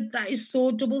standard? That is so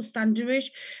double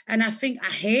standardish. And I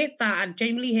hate that. I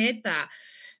genuinely hate that.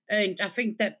 And I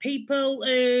think that people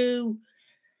who,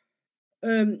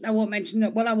 I won't mention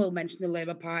that. Well, I will mention the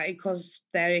Labour Party because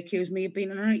they accuse me of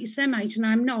being an anti-Semite and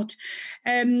I'm not.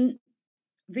 The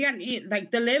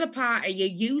Labour Party, you're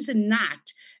using that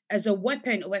as a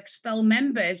weapon to expel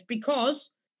members because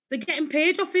they're getting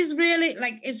paid off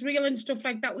Israel and stuff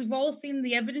like that. We've all seen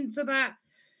the evidence of that.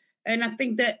 And I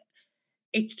think that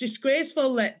it's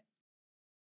disgraceful that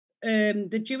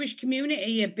the Jewish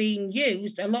community are being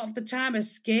used a lot of the time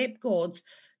as scapegoats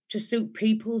to suit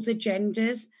people's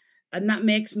agendas. And that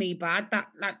makes me bad.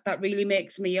 That really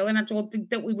makes me ill. And I don't think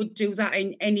that we would do that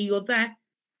in any other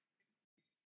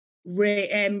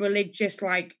religious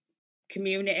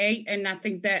community. And I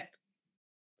think that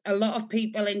a lot of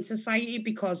people in society,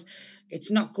 because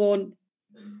it's not going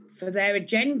for their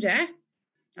agenda.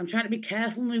 I'm trying to be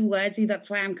careful with my words here, that's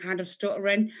why I'm kind of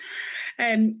stuttering.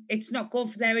 It's not going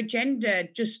for their agenda,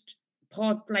 just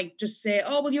say,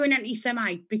 oh, well, you're an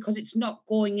anti-Semite, because it's not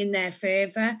going in their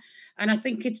favour. And I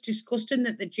think it's disgusting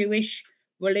that the Jewish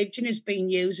religion is being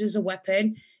used as a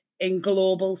weapon in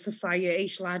global society,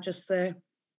 shall I just say.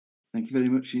 Thank you very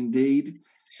much indeed.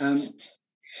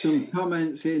 Some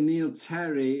comments here. Neil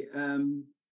Terry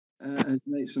has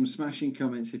made some smashing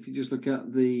comments. If you just look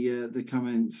at the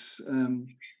comments,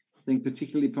 I think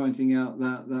particularly pointing out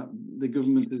that the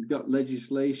government has got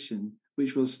legislation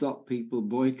which will stop people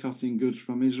boycotting goods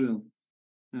from Israel,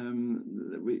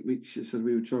 which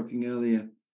we were talking earlier.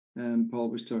 Paul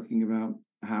was talking about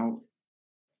how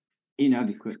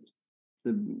inadequate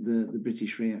the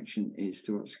British reaction is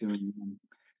to what's going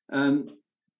on.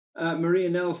 Maria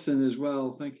Nelson as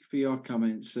well, thank you for your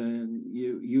comments.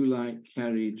 You like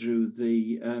Kerry, drew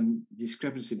the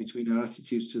discrepancy between our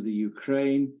attitudes to the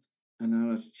Ukraine and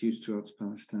our attitudes towards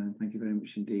Palestine. Thank you very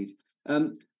much indeed.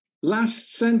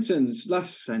 Last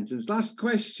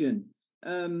question.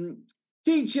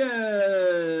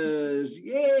 Teachers,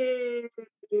 yay!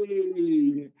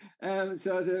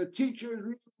 So teachers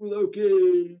rule,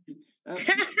 okay.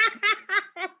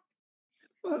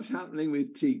 What's happening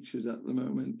with teachers at the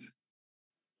moment?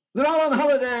 They're all on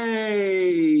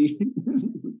holiday!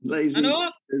 Lazy.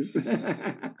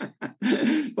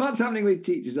 What's happening with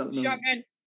teachers at the moment? Shocking.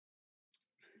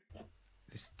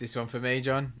 This one for me,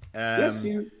 John. Yes,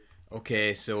 you.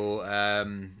 Okay, so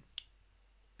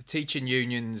teaching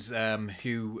unions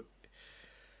who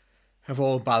have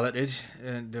all balloted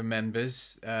their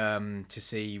members to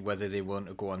see whether they want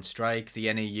to go on strike.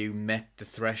 The NEU met the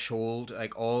threshold.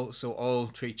 All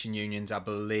teaching unions, I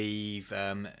believe,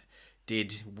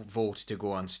 did vote to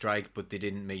go on strike, but they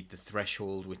didn't meet the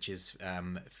threshold, which is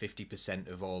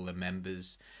 50% of all the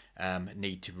members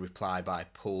need to reply by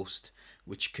post,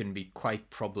 which can be quite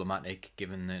problematic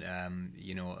given that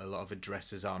a lot of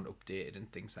addresses aren't updated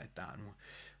and things like that and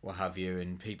what have you,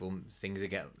 and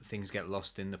things get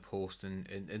lost in the post and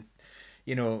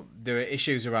there are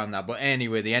issues around that. But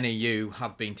anyway, the NEU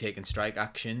have been taking strike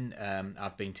action.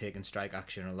 I've been taking strike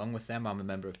action along with them. I'm a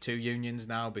member of 2 unions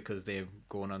now because they're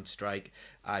going on strike.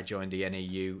 I joined the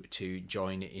NEU to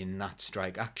join in that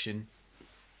strike action,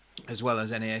 as well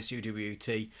as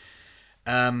NASUWT.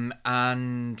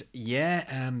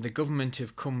 The government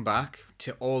have come back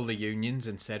to all the unions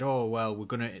and said, oh, well, we're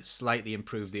going to slightly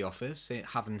improve the offer. They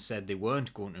haven't said they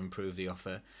weren't going to improve the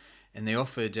offer. And they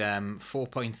offered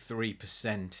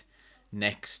 4.3%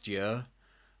 next year,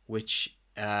 which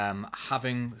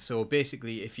so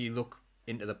basically, if you look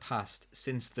into the past,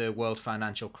 since the world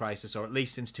financial crisis, or at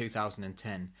least since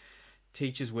 2010,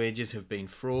 teachers' wages have been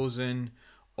frozen,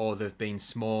 or they've been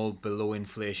small below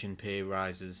inflation pay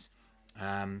rises.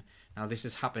 Now this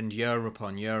has happened year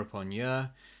upon year upon year,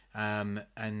 and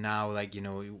now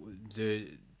the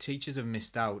teachers have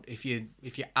missed out. If you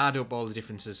add up all the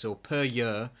differences, so per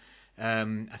year,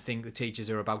 I think the teachers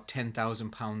are about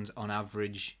 £10,000 on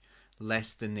average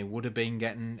less than they would have been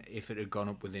getting if it had gone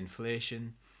up with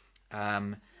inflation.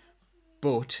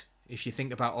 But if you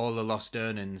think about all the lost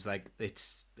earnings,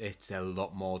 it's a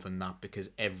lot more than that,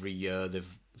 because every year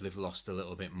they've lost a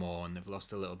little bit more and they've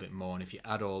lost a little bit more, and if you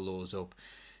add all those up,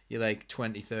 you're like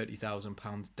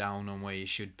 £20,000-30,000 down on where you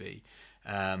should be.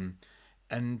 And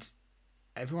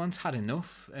everyone's had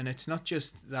enough, and it's not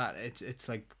just that, it's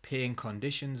like paying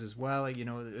conditions as well,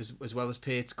 as well as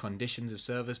pay, it's conditions of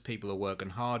service. People are working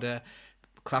harder,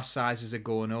 class sizes are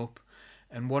going up,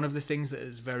 and one of the things that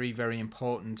is very, very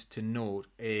important to note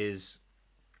is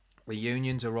the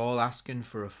unions are all asking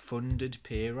for a funded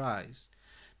pay rise.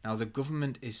 Now the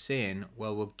government is saying,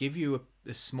 well, we'll give you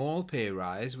a small pay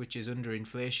rise, which is under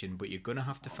inflation, but you're going to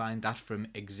have to find that from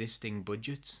existing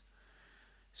budgets.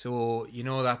 So,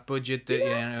 that budget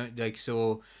that,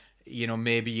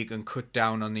 maybe you can cut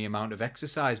down on the amount of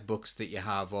exercise books that you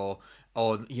have, or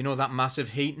that massive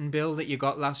heating bill that you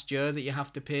got last year that you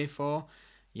have to pay for.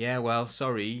 Yeah, well,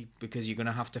 sorry, because you're going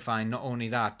to have to find not only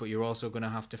that, but you're also going to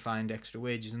have to find extra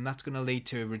wages, and that's going to lead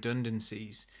to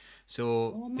redundancies.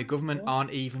 So the government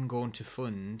aren't even going to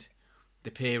fund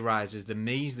the pay rises, the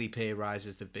measly pay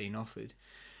rises they've been offered.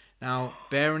 Now,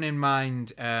 bearing in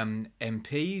mind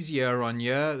MPs year on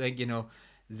year,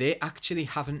 they actually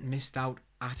haven't missed out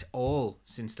at all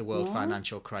since the world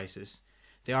financial crisis.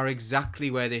 They are exactly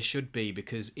where they should be,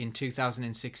 because in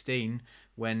 2015,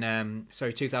 when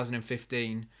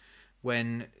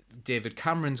David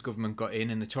Cameron's government got in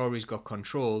and the Tories got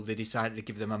control, they decided to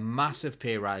give them a massive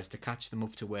pay rise to catch them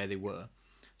up to where they were.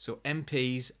 So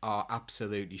MPs are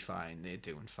absolutely fine. They're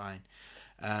doing fine.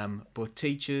 But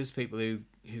teachers, people who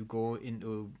go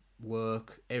into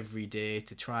work every day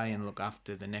to try and look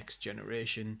after the next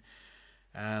generation,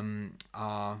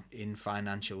 are in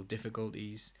financial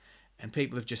difficulties, and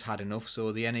people have just had enough.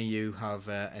 So the NEU have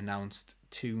announced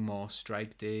 2 more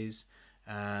strike days,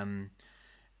 and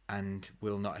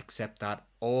will not accept that.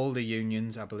 All the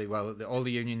unions, I believe, all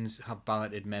the unions have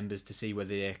balloted members to see whether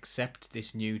they accept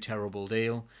this new terrible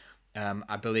deal.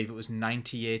 I believe it was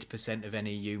 98% of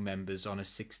NEU members on a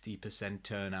 60%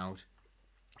 turnout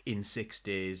in 6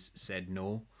 days said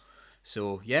no.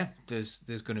 So yeah, there's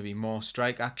going to be more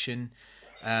strike action.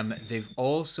 They've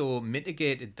also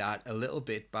mitigated that a little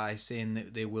bit by saying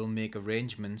that they will make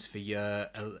arrangements for year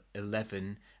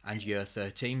 11 and year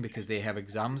 13 because they have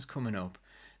exams coming up.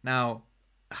 Now,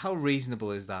 how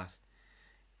reasonable is that?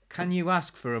 Can you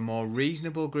ask for a more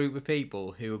reasonable group of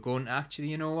people who are going to actually,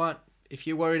 you know what, if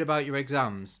you're worried about your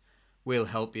exams, we'll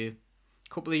help you. A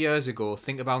couple of years ago,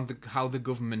 think about how the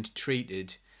government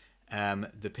treated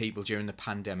the people during the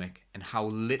pandemic and how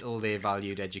little they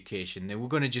valued education. They were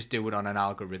going to just do it on an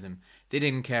algorithm. They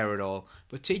didn't care at all.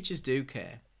 But teachers do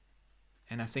care.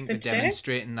 And I think they're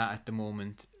demonstrating that at the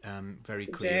moment very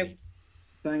clearly.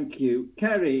 Thank you.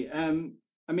 Kerry,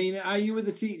 I mean, are you with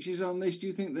the teachers on this? Do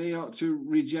you think they ought to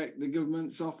reject the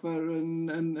government's offer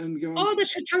and go on? Oh, they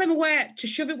should tell them where to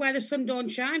shove it where the sun don't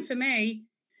shine. For me,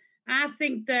 I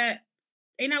think that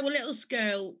in our little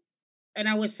school and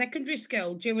our secondary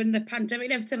school during the pandemic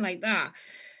and everything like that,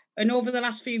 and over the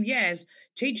last few years,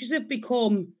 teachers have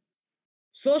become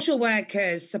social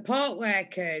workers, support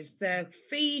workers, they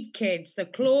feed kids, they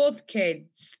clothe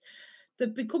kids.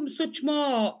 They've become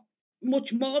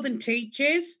much more than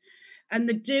teachers. And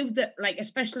they do that, like,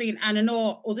 especially and I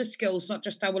know other schools, not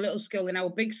just our little school, in our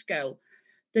big school,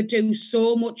 they do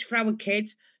so much for our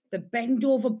kids. They bend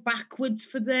over backwards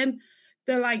for them.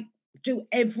 They like do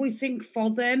everything for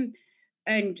them.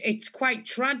 And it's quite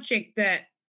tragic that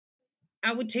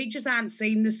our teachers aren't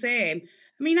seen the same.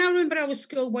 I mean, I remember our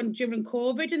school went during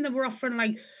COVID and they were offering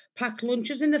like packed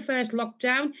lunches in the first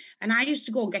lockdown. And I used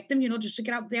to go and get them, just to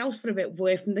get out the house for a bit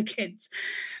away from the kids.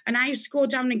 And I used to go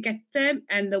down and get them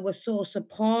and they were so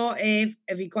supportive.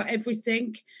 Have you got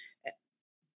everything?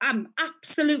 I'm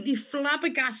absolutely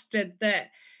flabbergasted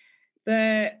that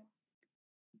the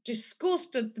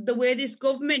disgust at the way this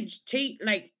government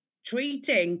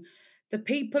treating the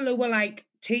people who were like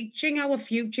teaching our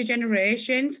future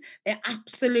generations. It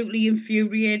absolutely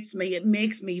infuriates me. It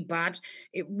makes me bad.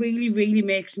 It really, really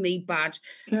makes me bad.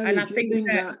 Kerry, and I think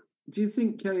that do you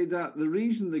think, Kerry, that the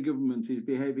reason the government is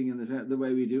behaving in the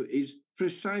way we do is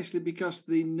precisely because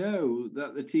they know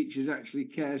that the teachers actually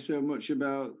care so much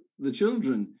about the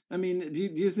children? I mean, do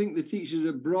you think the teachers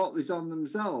have brought this on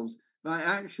themselves by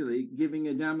actually giving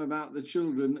a damn about the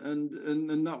children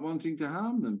and not wanting to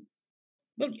harm them?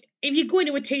 Well, if you go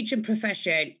into a teaching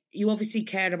profession, you obviously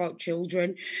care about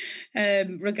children,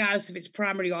 regardless if it's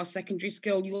primary or secondary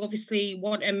school. You obviously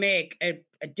want to make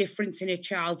a difference in a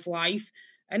child's life.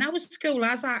 And our school,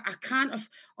 I can't,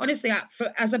 honestly,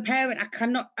 as a parent, I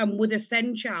cannot, and with a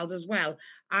SEND child as well,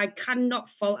 I cannot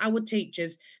fault our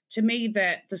teachers. To me,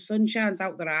 the sun shines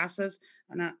out their asses.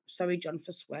 And sorry, John,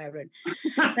 for swearing.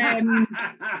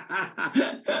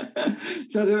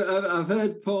 So I've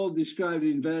heard Paul described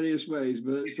in various ways,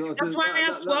 but that's why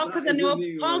I swore, because I know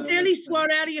Paul Daly swore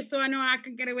earlier, so I know I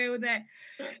can get away with it.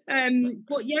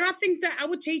 But yeah, I think that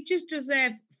our teachers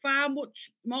deserve far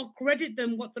much more credit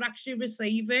than what they're actually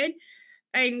receiving.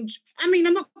 And I mean,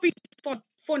 I'm not being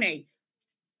funny.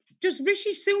 Does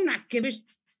Rishi Sunak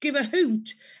give a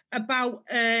hoot about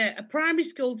a primary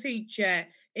school teacher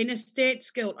in a state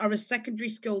school or a secondary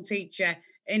school teacher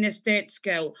in a state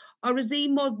school? Or is he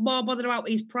more bothered about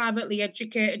his privately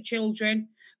educated children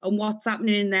and what's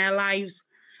happening in their lives?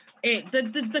 They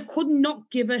could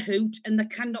not give a hoot, and they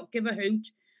cannot give a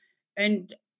hoot.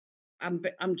 And I'm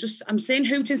saying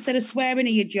hoot instead of swearing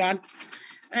at you, John.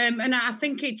 And I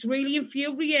think it's really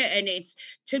infuriating.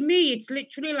 To me, it's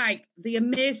literally like the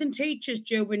amazing teachers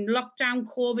during lockdown,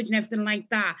 COVID, and everything like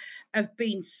that have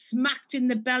been smacked in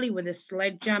the belly with a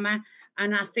sledgehammer.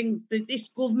 And I think that this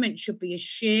government should be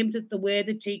ashamed at the way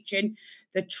they're teaching.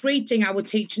 They're treating our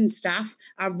teaching staff.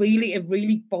 It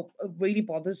really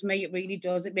bothers me. It really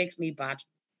does. It makes me bad.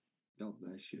 God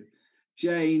bless you.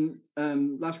 Jayne,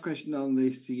 last question on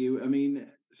this to you. I mean,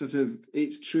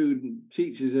 it's true,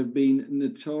 teachers have been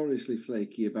notoriously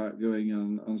flaky about going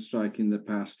on strike in the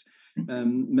past.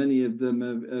 Many of them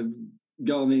have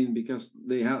gone in because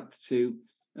they had to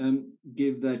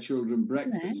give their children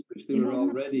breakfast, which they were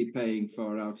already paying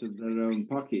for out of their own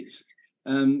pockets.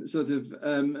 And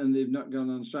they've not gone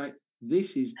on strike.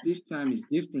 This time is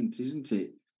different, isn't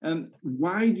it?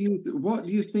 What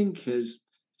do you think has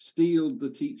steeled the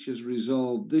teachers'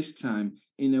 resolve this time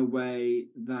in a way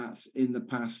that in the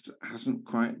past hasn't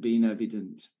quite been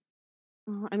evident?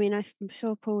 I mean, I'm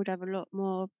sure Paul would have a lot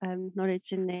more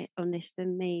knowledge on this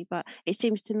than me, but it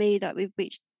seems to me that we've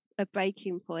reached a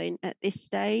breaking point at this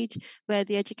stage where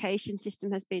the education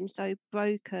system has been so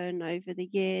broken over the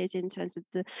years in terms of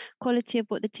the quality of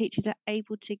what the teachers are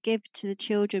able to give to the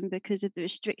children because of the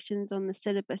restrictions on the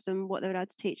syllabus and what they're allowed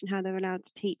to teach and how they're allowed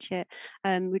to teach it,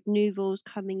 with new rules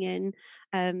coming in.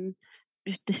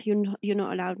 You're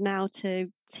not allowed now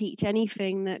to teach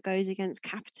anything that goes against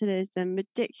capitalism.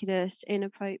 Ridiculous,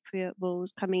 inappropriate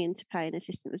rules coming into play in a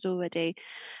system that was already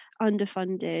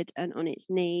underfunded and on its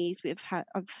knees. We've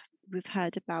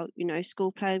heard about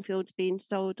school playing fields being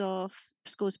sold off,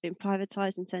 schools being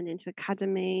privatised and turned into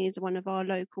academies. One of our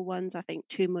local ones, I think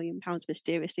 £2 million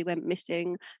mysteriously went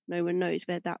missing. No one knows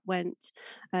where that went.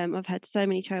 I've heard so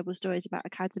many terrible stories about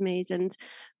academies, and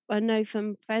I know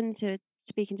from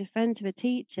speaking to friends who are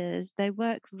teachers, they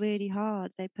work really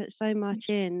hard. They put so much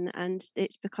in, and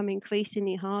it's become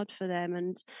increasingly hard for them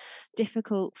and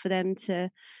difficult for them to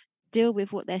deal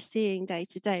with what they're seeing day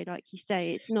to day. Like you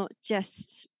say, it's not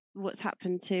just what's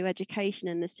happened to education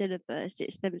and the syllabus.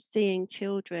 It's them seeing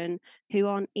children who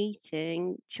aren't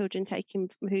eating, children taking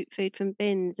food from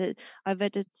bins. I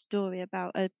read a story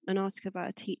about an article about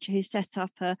a teacher who set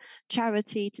up a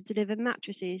charity to deliver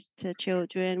mattresses to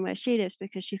children where she lives,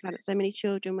 because she found that so many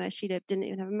children where she lived didn't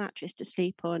even have a mattress to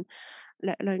sleep on,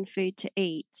 let alone food to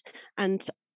eat. And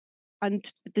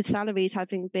the salaries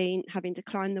having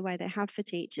declined the way they have for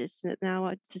teachers, now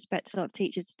I suspect a lot of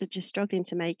teachers are just struggling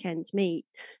to make ends meet,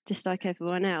 just like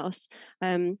everyone else.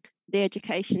 The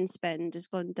education spend has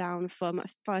gone down from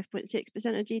 5.6%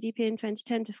 of GDP in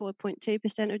 2010 to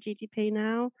 4.2% of GDP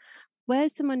now.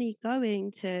 Where's the money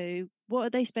going to? What are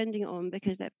they spending it on?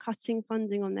 Because they're cutting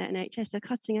funding on their NHS, they're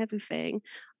cutting everything.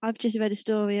 I've just read a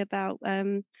story about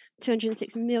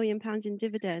 £206 million in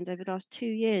dividend over the last 2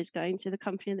 years going to the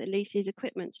company that leases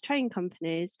equipment to train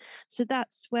companies. So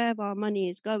that's where our money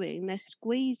is going. They're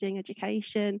squeezing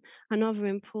education and other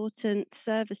important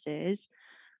services,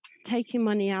 taking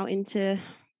money out into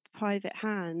private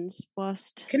hands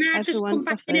whilst Can I just come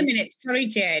back in a minute? Sorry,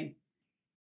 Jayne.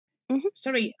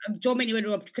 Sorry, I don't mean to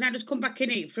interrupt. Can I just come back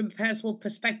in it from a personal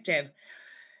perspective?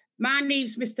 My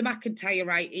name's Mr. McIntyre,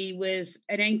 right? He was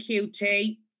an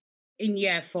NQT in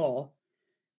year 4,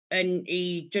 and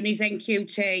he done his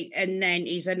NQT, and then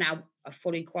he's now a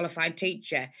fully qualified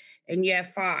teacher in year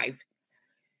 5.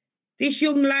 This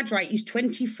young lad, right, he's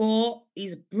 24.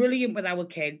 He's brilliant with our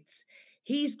kids.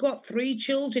 He's got 3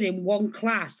 children in one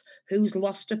class who's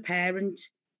lost a parent.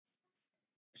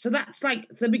 So that's like,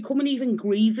 they're becoming even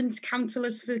grievance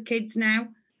counsellors for the kids now.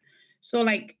 So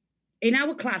like in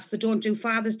our class, they don't do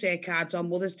Father's Day cards or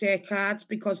Mother's Day cards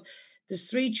because there's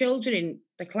 3 children in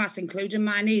the class, including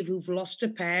my Eve, who've lost a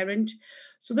parent.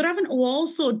 So they're having to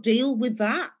also deal with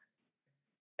that.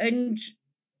 And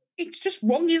it's just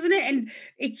wrong, isn't it? And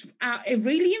it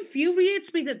really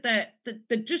infuriates me that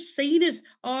they're just seen as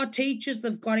our teachers,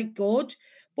 they've got it good.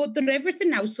 But they're everything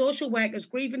now, social workers,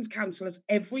 grievance counsellors,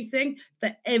 everything.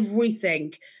 They're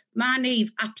everything. My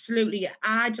Eve absolutely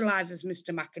idolises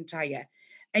Mr. McIntyre.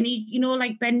 And he, you know,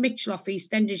 like Ben Mitchell off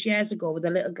EastEnders years ago with the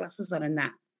little glasses on and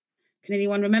that. Can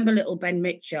anyone remember little Ben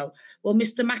Mitchell? Well,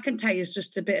 Mr. McIntyre is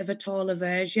just a bit of a taller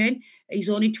version. He's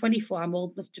only 24. I'm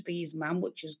old enough to be his man,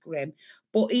 which is grim.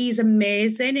 But he's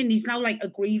amazing. And he's now like a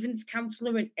grievance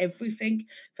counsellor and everything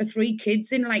for 3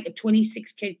 kids in like a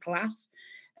 26-kid class.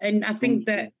 And I think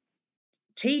that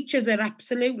teachers are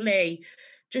absolutely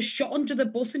just shot under the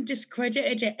bus and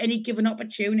discredited at any given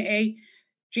opportunity.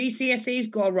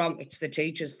 GCSEs go wrong, it's the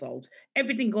teacher's fault.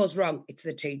 Everything goes wrong, it's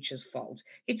the teacher's fault.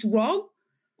 It's wrong.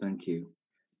 Thank you.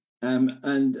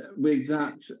 And with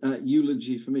that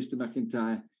eulogy for Mr.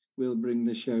 McIntyre, we'll bring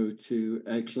the show to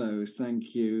a close.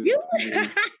 Thank you.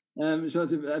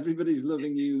 Sort of everybody's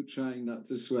loving you, trying not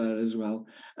to swear as well.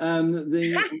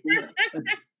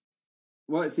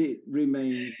 What it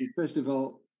remains, first of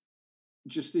all,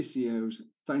 Justicios,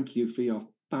 thank you for your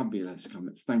fabulous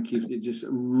comments. Thank you. It's just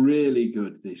really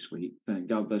good this week. Thank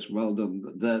God bless. Well done.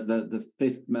 The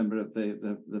 5th member of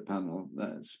the panel,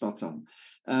 spot on.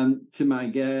 To my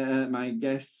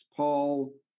guests,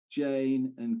 Paul,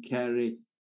 Jayne, and Kerry,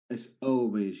 as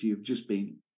always, you've just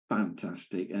been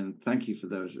fantastic, and thank you for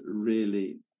those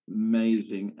really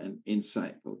amazing and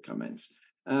insightful comments.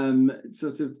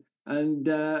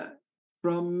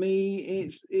 From me,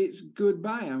 it's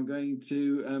goodbye. I'm going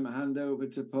to hand over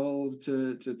to Paul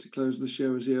to close the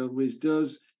show as he always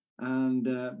does. And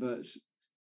but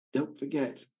don't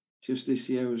forget,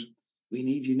 Justicios, we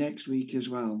need you next week as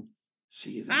well.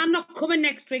 See you then. I'm not coming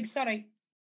next week, sorry.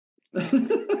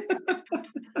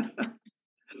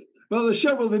 Well, the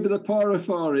show will be the poorer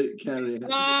for it, Kerry.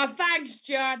 Oh, thanks,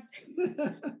 John.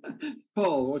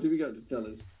 Paul, what have you got to tell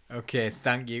us? Okay,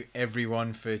 thank you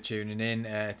everyone for tuning in.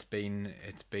 It's been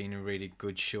a really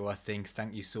good show, I think.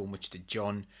 Thank you so much to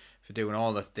John for doing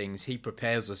all the things. He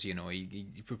prepares us, you know,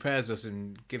 he prepares us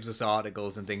and gives us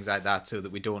articles and things like that so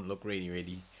that we don't look really,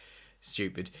 really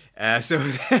stupid. So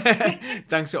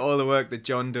thanks for all the work that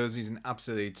John does. He's an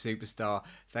absolute superstar.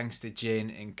 Thanks to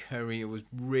Jayne and Curry. It was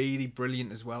really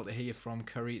brilliant as well to hear from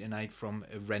Curry tonight from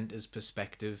a renter's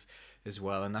perspective as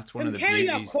well. And that's one of the Kerry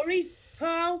beauties. Or Curry,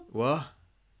 Paul? What?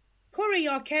 Curry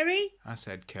or Kerry? I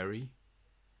said Curry.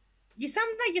 You sound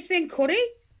like you're saying curry.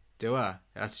 Do I?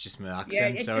 That's just my accent. Yeah,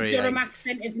 it's Sorry. a Durham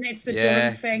accent, isn't it? It's the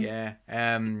Durham thing. Yeah.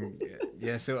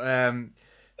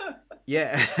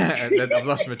 I've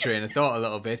lost my train of thought a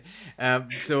little bit.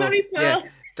 Sorry, Paul. Yeah,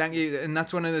 thank you. And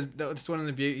that's one of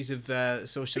the beauties of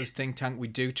Socialist Think Tank. We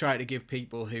do try to give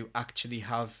people who actually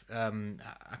have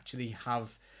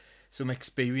some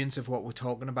experience of what we're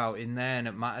talking about in there, and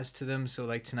it matters to them. So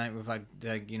like tonight we've had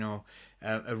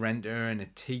a renter and a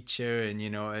teacher, and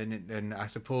and I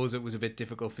suppose it was a bit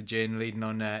difficult for Jayne leading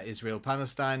on Israel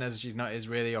Palestine, as she's not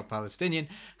Israeli or Palestinian.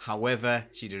 However,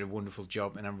 she did a wonderful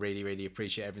job, and I really, really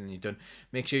appreciate everything you've done.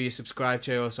 Make sure you subscribe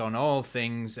to us on all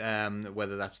things,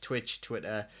 whether that's Twitch,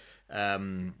 Twitter,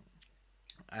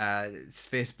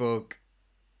 Facebook,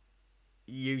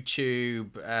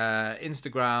 YouTube,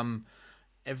 Instagram,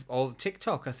 all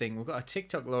TikTok. I think we've got a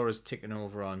TikTok Laura's ticking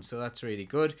over on, so that's really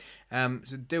good.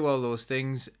 So do all those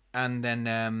things, and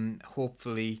then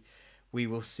hopefully we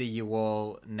will see you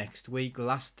all next week.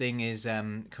 Last thing is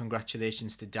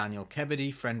congratulations to Daniel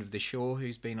Kebedy, friend of the show,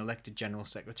 who's been elected General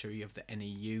Secretary of the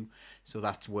NEU. So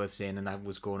that's worth saying, and that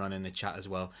was going on in the chat as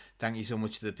well. Thank you so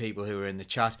much to the people who are in the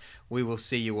chat. We will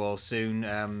see you all soon,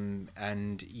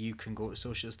 and you can go to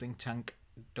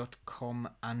socialisthinktank.com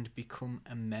and become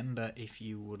a member if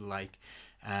you would like.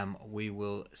 We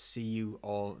will see you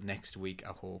all next week,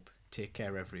 I hope. Take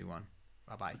care, everyone.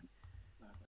 Bye-bye.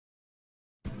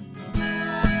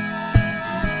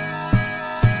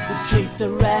 Keep the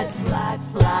red flag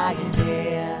flying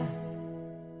here.